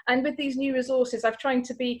today. And with these new resources, I've tried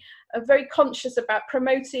to be very conscious about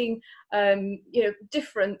promoting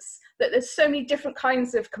difference, that there's so many different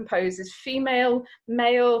kinds of composers, female,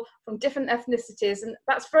 male, from different ethnicities, and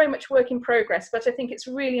that's very much work in progress. But I think it's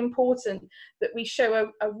really important that we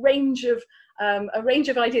show a range of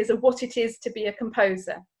ideas of what it is to be a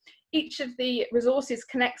composer. Each of the resources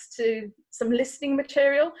connects to some listening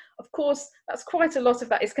material. Of course, that's quite a lot of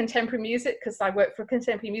that is contemporary music, because I work for a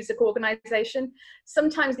contemporary music organisation.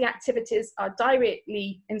 Sometimes the activities are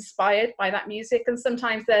directly inspired by that music, and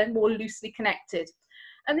sometimes they're more loosely connected.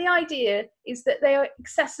 And the idea is that they are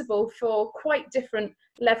accessible for quite different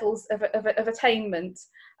levels of attainment,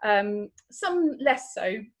 some less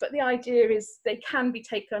so, but the idea is they can be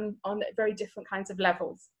taken on very different kinds of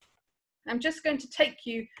levels. I'm just going to take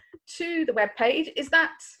you to the web page. Is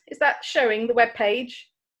that showing the web page?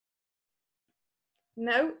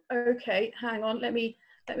 No? Okay, hang on, let me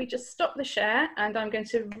just stop the share, and I'm going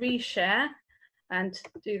to reshare and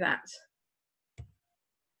do that.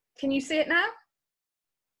 Can you see it now?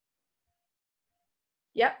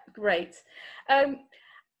 Yep, great.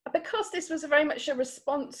 Because this was very much a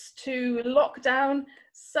response to lockdown,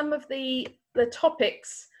 some of the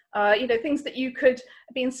topics, you know, things that you could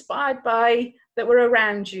be inspired by that were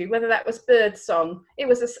around you, whether that was bird song, it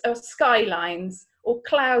was skylines or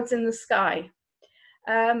clouds in the sky.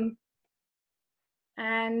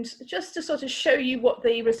 And just to sort of show you what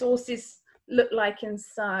the resources look like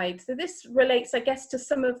inside. So this relates, I guess, to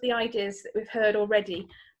some of the ideas that we've heard already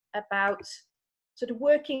about sort of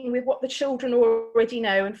working with what the children already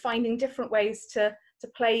know and finding different ways to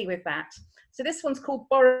play with that. So this one's called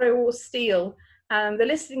Borrow or Steal. The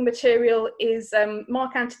listening material is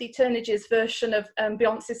Mark Anthony Turnage's version of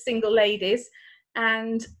Beyonce's Single Ladies,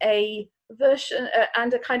 and a version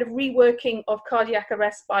and a kind of reworking of Cardiac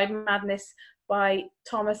Arrest by Madness by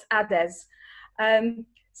Thomas Adès.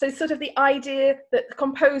 So sort of the idea that the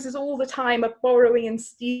composers all the time are borrowing and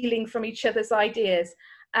stealing from each other's ideas.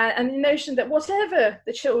 And the notion that whatever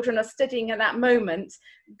the children are studying at that moment,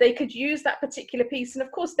 they could use that particular piece. And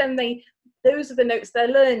of course, then those are the notes they're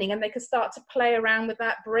learning, and they could start to play around with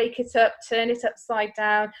that, break it up, turn it upside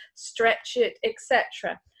down, stretch it,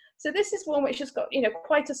 etc. So this is one which has got, you know,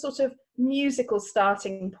 quite a sort of musical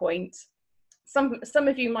starting point. Some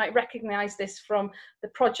of you might recognize this from the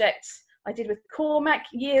project I did with Cormac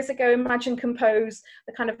years ago, Imagine Compose,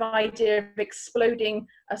 the kind of idea of exploding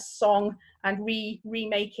a song and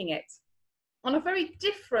remaking it. On a very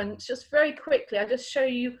different, just very quickly, I'll just show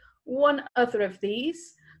you one other of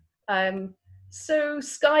these. So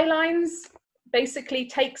Skylines basically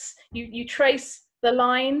takes, you trace the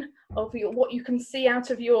line of what you can see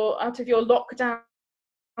out of your lockdown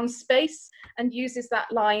space, and uses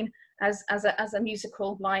that line as a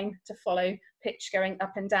musical line to follow, pitch going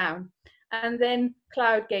up and down. And then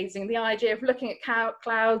cloud gazing, the idea of looking at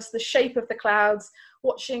clouds, the shape of the clouds,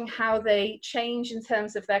 watching how they change in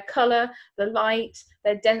terms of their color, the light,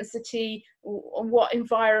 their density, or what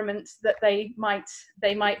environment that they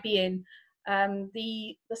might be in.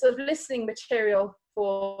 The sort of listening material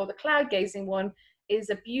for the cloud gazing one is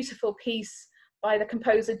a beautiful piece by the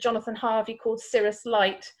composer Jonathan Harvey called Cirrus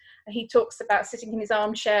Light. He talks about sitting in his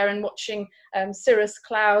armchair and watching cirrus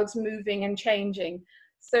clouds moving and changing.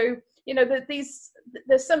 So, you know, there's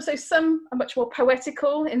some are much more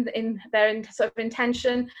poetical in their sort of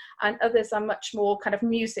intention, and others are much more kind of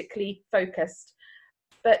musically focused.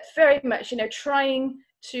 But very much, you know, trying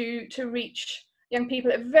to reach young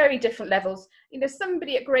people at very different levels. You know,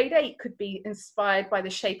 somebody at grade 8 could be inspired by the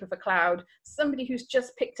shape of a cloud. Somebody who's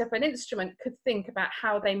just picked up an instrument could think about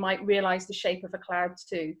how they might realize the shape of a cloud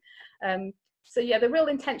too. So yeah, the real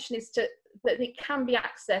intention is that it can be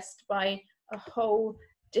accessed by a whole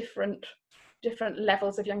different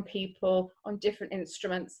levels of young people on different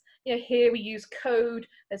instruments. You know, here we use code,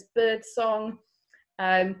 there's birdsong,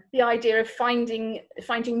 the idea of finding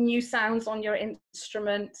new sounds on your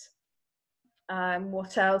instrument.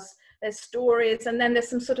 What else? There's stories, and then there's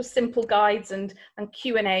some sort of simple guides and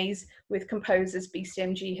Q&As with composers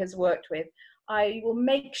BCMG has worked with. I will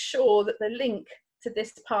make sure that the link to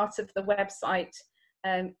this part of the website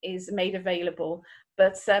is made available,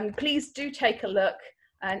 but please do take a look,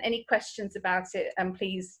 and any questions about it, and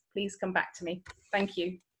please come back to me. Thank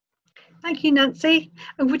you. Thank you, Nancy.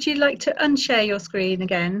 And would you like to unshare your screen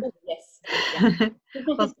again? Oh, yes. Yeah.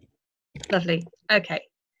 Well, lovely. Okay.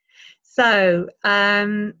 So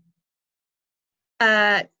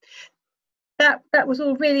that was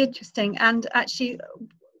all really interesting, and actually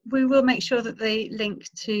we will make sure that the link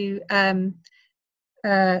to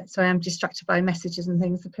sorry, I'm distracted by messages and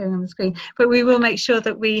things appearing on the screen, but we will make sure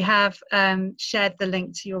that we have shared the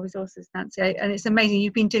link to your resources, Nancy. And it's amazing,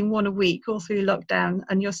 you've been doing one a week all through lockdown,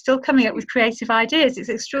 and you're still coming up with creative ideas. It's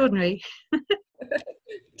extraordinary.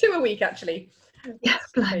 2 a week, actually. Yeah,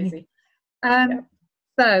 crazy. Yeah.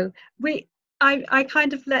 So I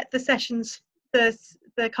kind of let the sessions,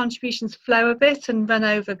 the contributions flow a bit and run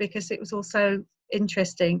over because it was also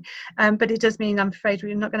interesting, but it does mean I'm afraid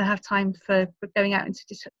we're not going to have time for going out into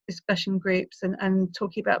discussion groups and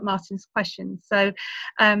talking about Martin's questions. So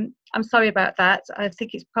I'm sorry about that. I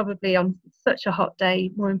think it's probably on such a hot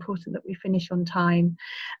day more important that we finish on time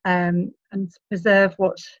and preserve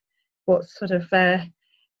what sort of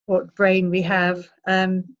what brain we have.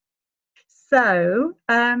 So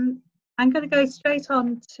I'm going to go straight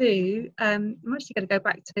on to, I'm actually going to go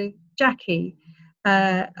back to Jackie.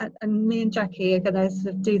 And me and Jackie are going to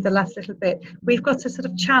sort of do the last little bit. We've got a sort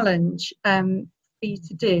of challenge for you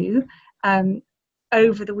to do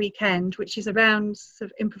over the weekend, which is around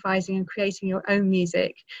sort of improvising and creating your own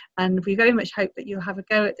music. And we very much hope that you'll have a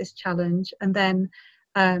go at this challenge, and then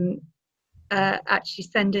actually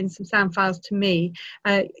send in some sound files to me.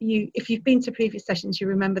 If you've been to previous sessions, you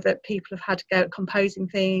remember that people have had to go at composing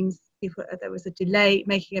things. There was a delay,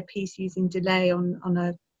 making a piece using delay on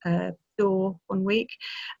a DAW one week.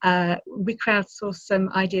 We crowdsourced some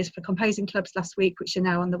ideas for composing clubs last week, which are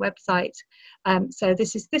now on the website. So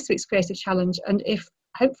this is this week's creative challenge, and if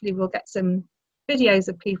hopefully we'll get some videos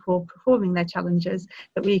of people performing their challenges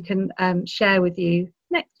that we can share with you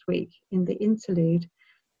next week in the interlude.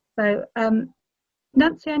 So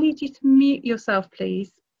Nancy, I need you to mute yourself,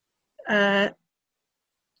 please. There's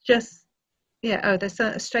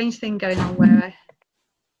a strange thing going on where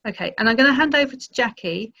okay, and I'm going to hand over to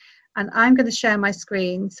Jackie, and I'm going to share my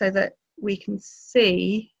screen so that we can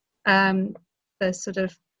see the sort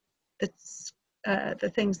of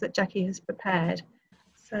the things that Jackie has prepared.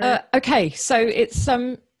 So okay, so it's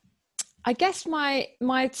I guess my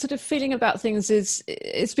sort of feeling about things is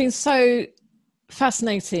it's been so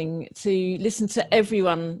fascinating to listen to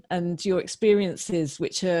everyone and your experiences,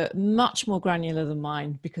 which are much more granular than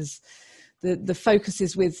mine, because the focus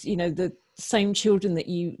is with, you know, the same children that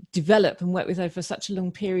you develop and work with over such a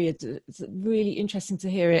long period. It's really interesting to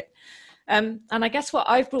hear it. And I guess what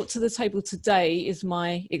I've brought to the table today is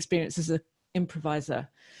my experience as an improviser.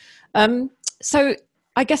 So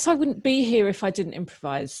I guess I wouldn't be here if I didn't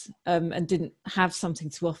improvise and didn't have something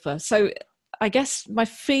to offer. So I guess my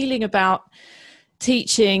feeling about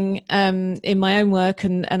teaching in my own work,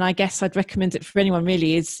 and I guess I'd recommend it for anyone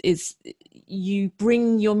really, is you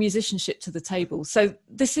bring your musicianship to the table. So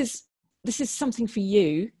this is something for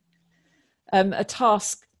you, a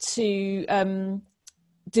task to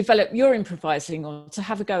develop your improvising, or to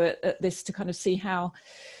have a go at this, to kind of see how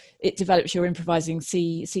it develops your improvising,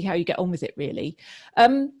 see how you get on with it really.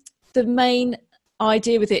 The main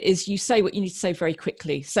idea with it is you say what you need to say very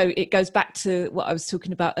quickly. So it goes back to what I was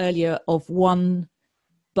talking about earlier of one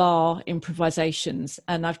bar improvisations,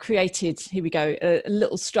 and I've created, here we go, a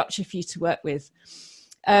little structure for you to work with.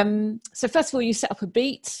 So first of all, you set up a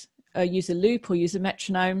beat, use a loop or use a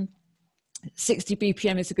metronome. 60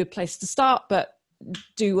 BPM is a good place to start, but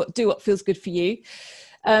do what feels good for you.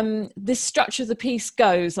 This structure of the piece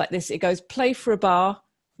goes like this. It goes play for a bar,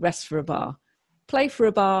 rest for a bar, play for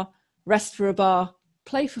a bar, rest for a bar,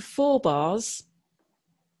 play for 4 bars,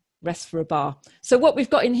 rest for a bar. So what we've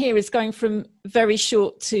got in here is going from very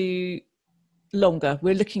short to longer.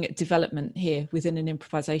 We're looking at development here within an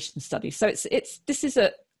improvisation study. So this is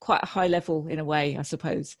at quite a high level in a way, I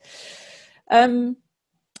suppose. So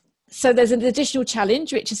there's an additional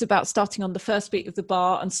challenge, which is about starting on the first beat of the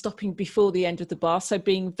bar and stopping before the end of the bar. So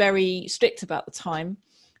being very strict about the time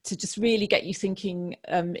to just really get you thinking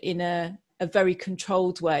in a very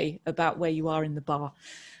controlled way about where you are in the bar.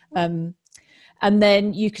 And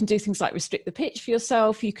then you can do things like restrict the pitch for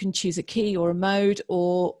yourself. You can choose a key or a mode,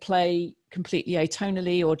 or play completely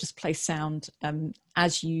atonally, or just play sound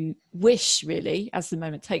as you wish, really, as the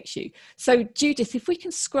moment takes you. So Judith, if we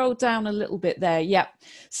can scroll down a little bit there. Yeah.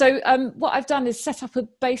 So what I've done is set up a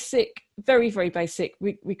basic, very, very basic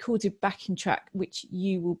recorded backing track, which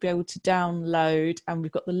you will be able to download. And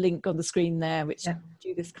we've got the link on the screen there, which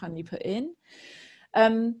Judith kindly put in.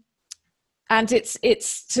 And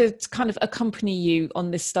it's to kind of accompany you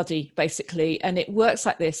on this study, basically. And it works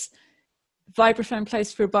like this. Vibraphone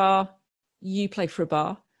plays for a bar, you play for a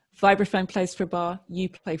bar. Vibraphone plays for a bar, you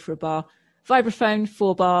play for a bar. Vibraphone,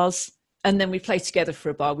 4 bars, and then we play together for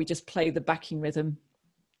a bar. We just play the backing rhythm.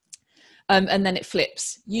 And then it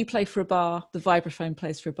flips. You play for a bar, the vibraphone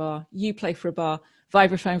plays for a bar. You play for a bar,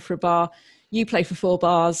 vibraphone for a bar. You play for 4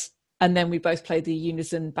 bars, and then we both play the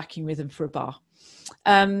unison backing rhythm for a bar.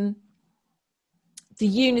 The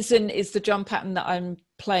unison is the drum pattern that I'm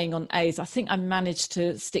playing on A's. I think I managed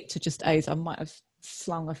to stick to just A's. I might have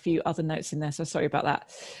slung a few other notes in there, so sorry about that.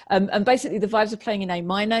 And basically the vibes are playing in A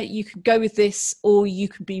minor. You could go with this, or you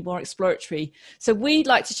could be more exploratory. So we'd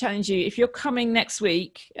like to challenge you, if you're coming next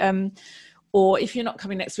week, or if you're not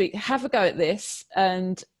coming next week, have a go at this.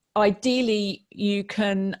 And ideally you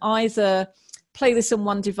can either play this on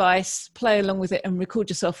one device, play along with it and record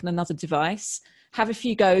yourself on another device, have a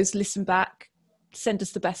few goes, listen back, send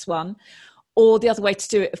us the best one. Or the other way to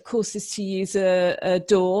do it, of course, is to use a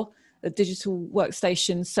DAW, a digital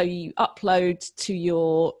workstation. So you upload to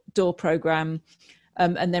your DAW program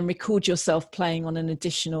and then record yourself playing on an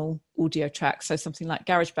additional audio track. So something like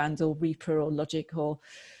GarageBand or Reaper or Logic or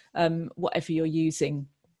whatever you're using.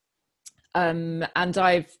 And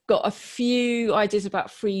I've got a few ideas about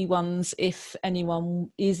free ones if anyone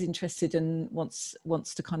is interested and wants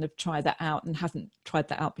to kind of try that out and hasn't tried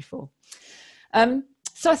that out before.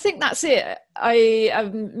 So I think that's it.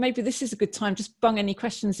 Maybe this is a good time, just bung any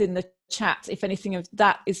questions in the chat if anything of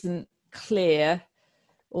that isn't clear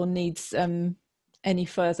or needs any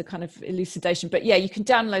further kind of elucidation. But yeah, you can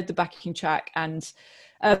download the backing track and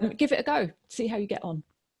give it a go, see how you get on.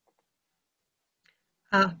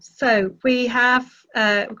 So we've got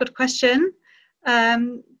a question.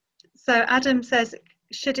 So Adam says,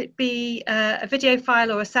 should it be a video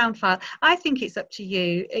file or a sound file? I think it's up to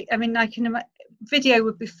you. I mean, video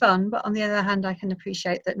would be fun, but on the other hand, I can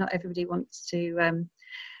appreciate that not everybody wants to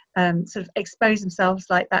sort of expose themselves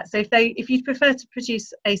like that. So if you prefer to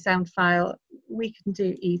produce a sound file, we can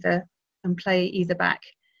do either and play either back,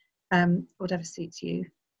 whatever suits you.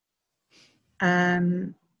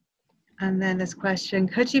 And then there's a question,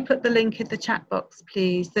 could you put the link in the chat box,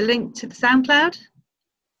 please? The link to the SoundCloud?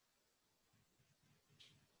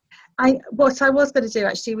 What I was going to do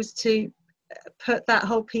actually was to put that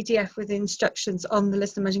whole PDF with instructions on the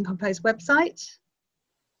Listen, Manage and Compose website.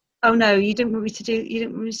 Oh no, you didn't want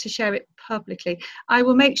me to share it publicly. I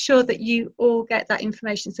will make sure that you all get that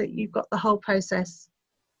information so that you've got the whole process,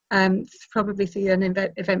 probably through an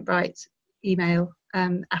Eventbrite email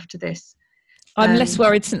after this. I'm less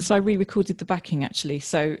worried since I re-recorded the backing actually.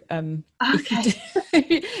 So okay.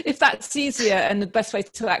 if that's easier and the best way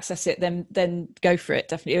to access it, then go for it.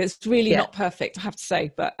 Definitely, it's really not perfect, I have to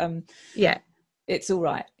say, but yeah, it's all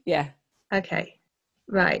right. Yeah. Okay.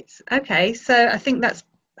 Right. Okay. So I think that's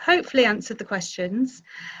hopefully answered the questions,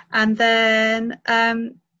 and then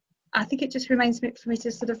I think it just remains for me to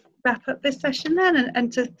sort of wrap up this session then,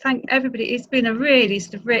 and to thank everybody. It's been a really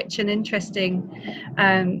sort of rich and interesting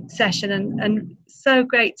session, and so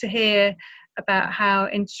great to hear about how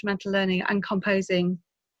instrumental learning and composing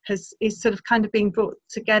is sort of kind of being brought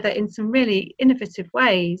together in some really innovative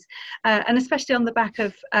ways, and especially on the back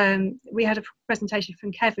of we had a presentation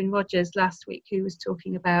from Kevin Rogers last week who was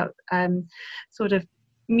talking about sort of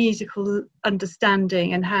musical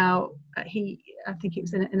understanding and how I think it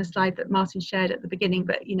was in a slide that Martin shared at the beginning,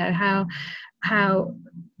 but you know how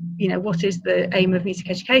what is the aim of music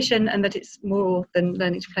education, and that it's more than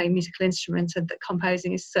learning to play a musical instrument, and that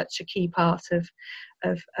composing is such a key part of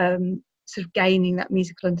sort of gaining that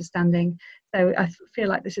musical understanding. So I feel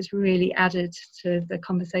like this has really added to the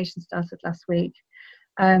conversation started last week.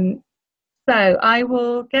 So I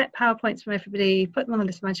will get PowerPoints from everybody, put them on the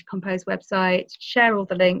Listen, Manage and Compose website, share all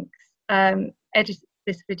the links, edit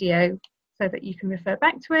this video so that you can refer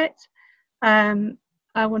back to it.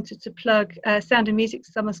 I wanted to plug Sound and Music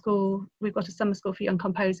Summer School. We've got a summer school for young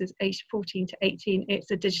composers aged 14 to 18.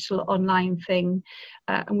 It's a digital online thing,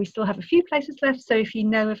 and we still have a few places left. So if you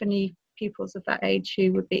know of any pupils of that age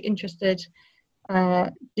who would be interested,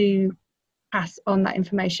 do pass on that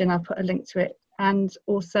information. I'll put a link to it. And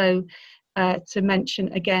also to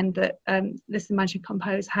mention again that Listen, Manage and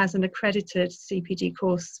Compose has an accredited CPD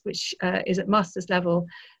course which is at master's level,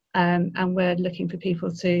 and we're looking for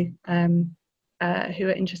people to who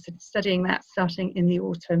are interested in studying that starting in the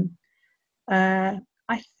autumn.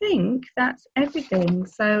 I think that's everything,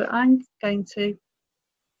 so I'm going to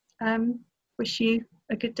wish you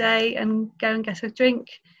a good day and go and get a drink,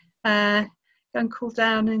 go and cool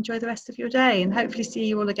down and enjoy the rest of your day, and hopefully see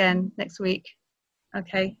you all again next week.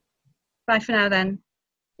 Okay. Bye for now then.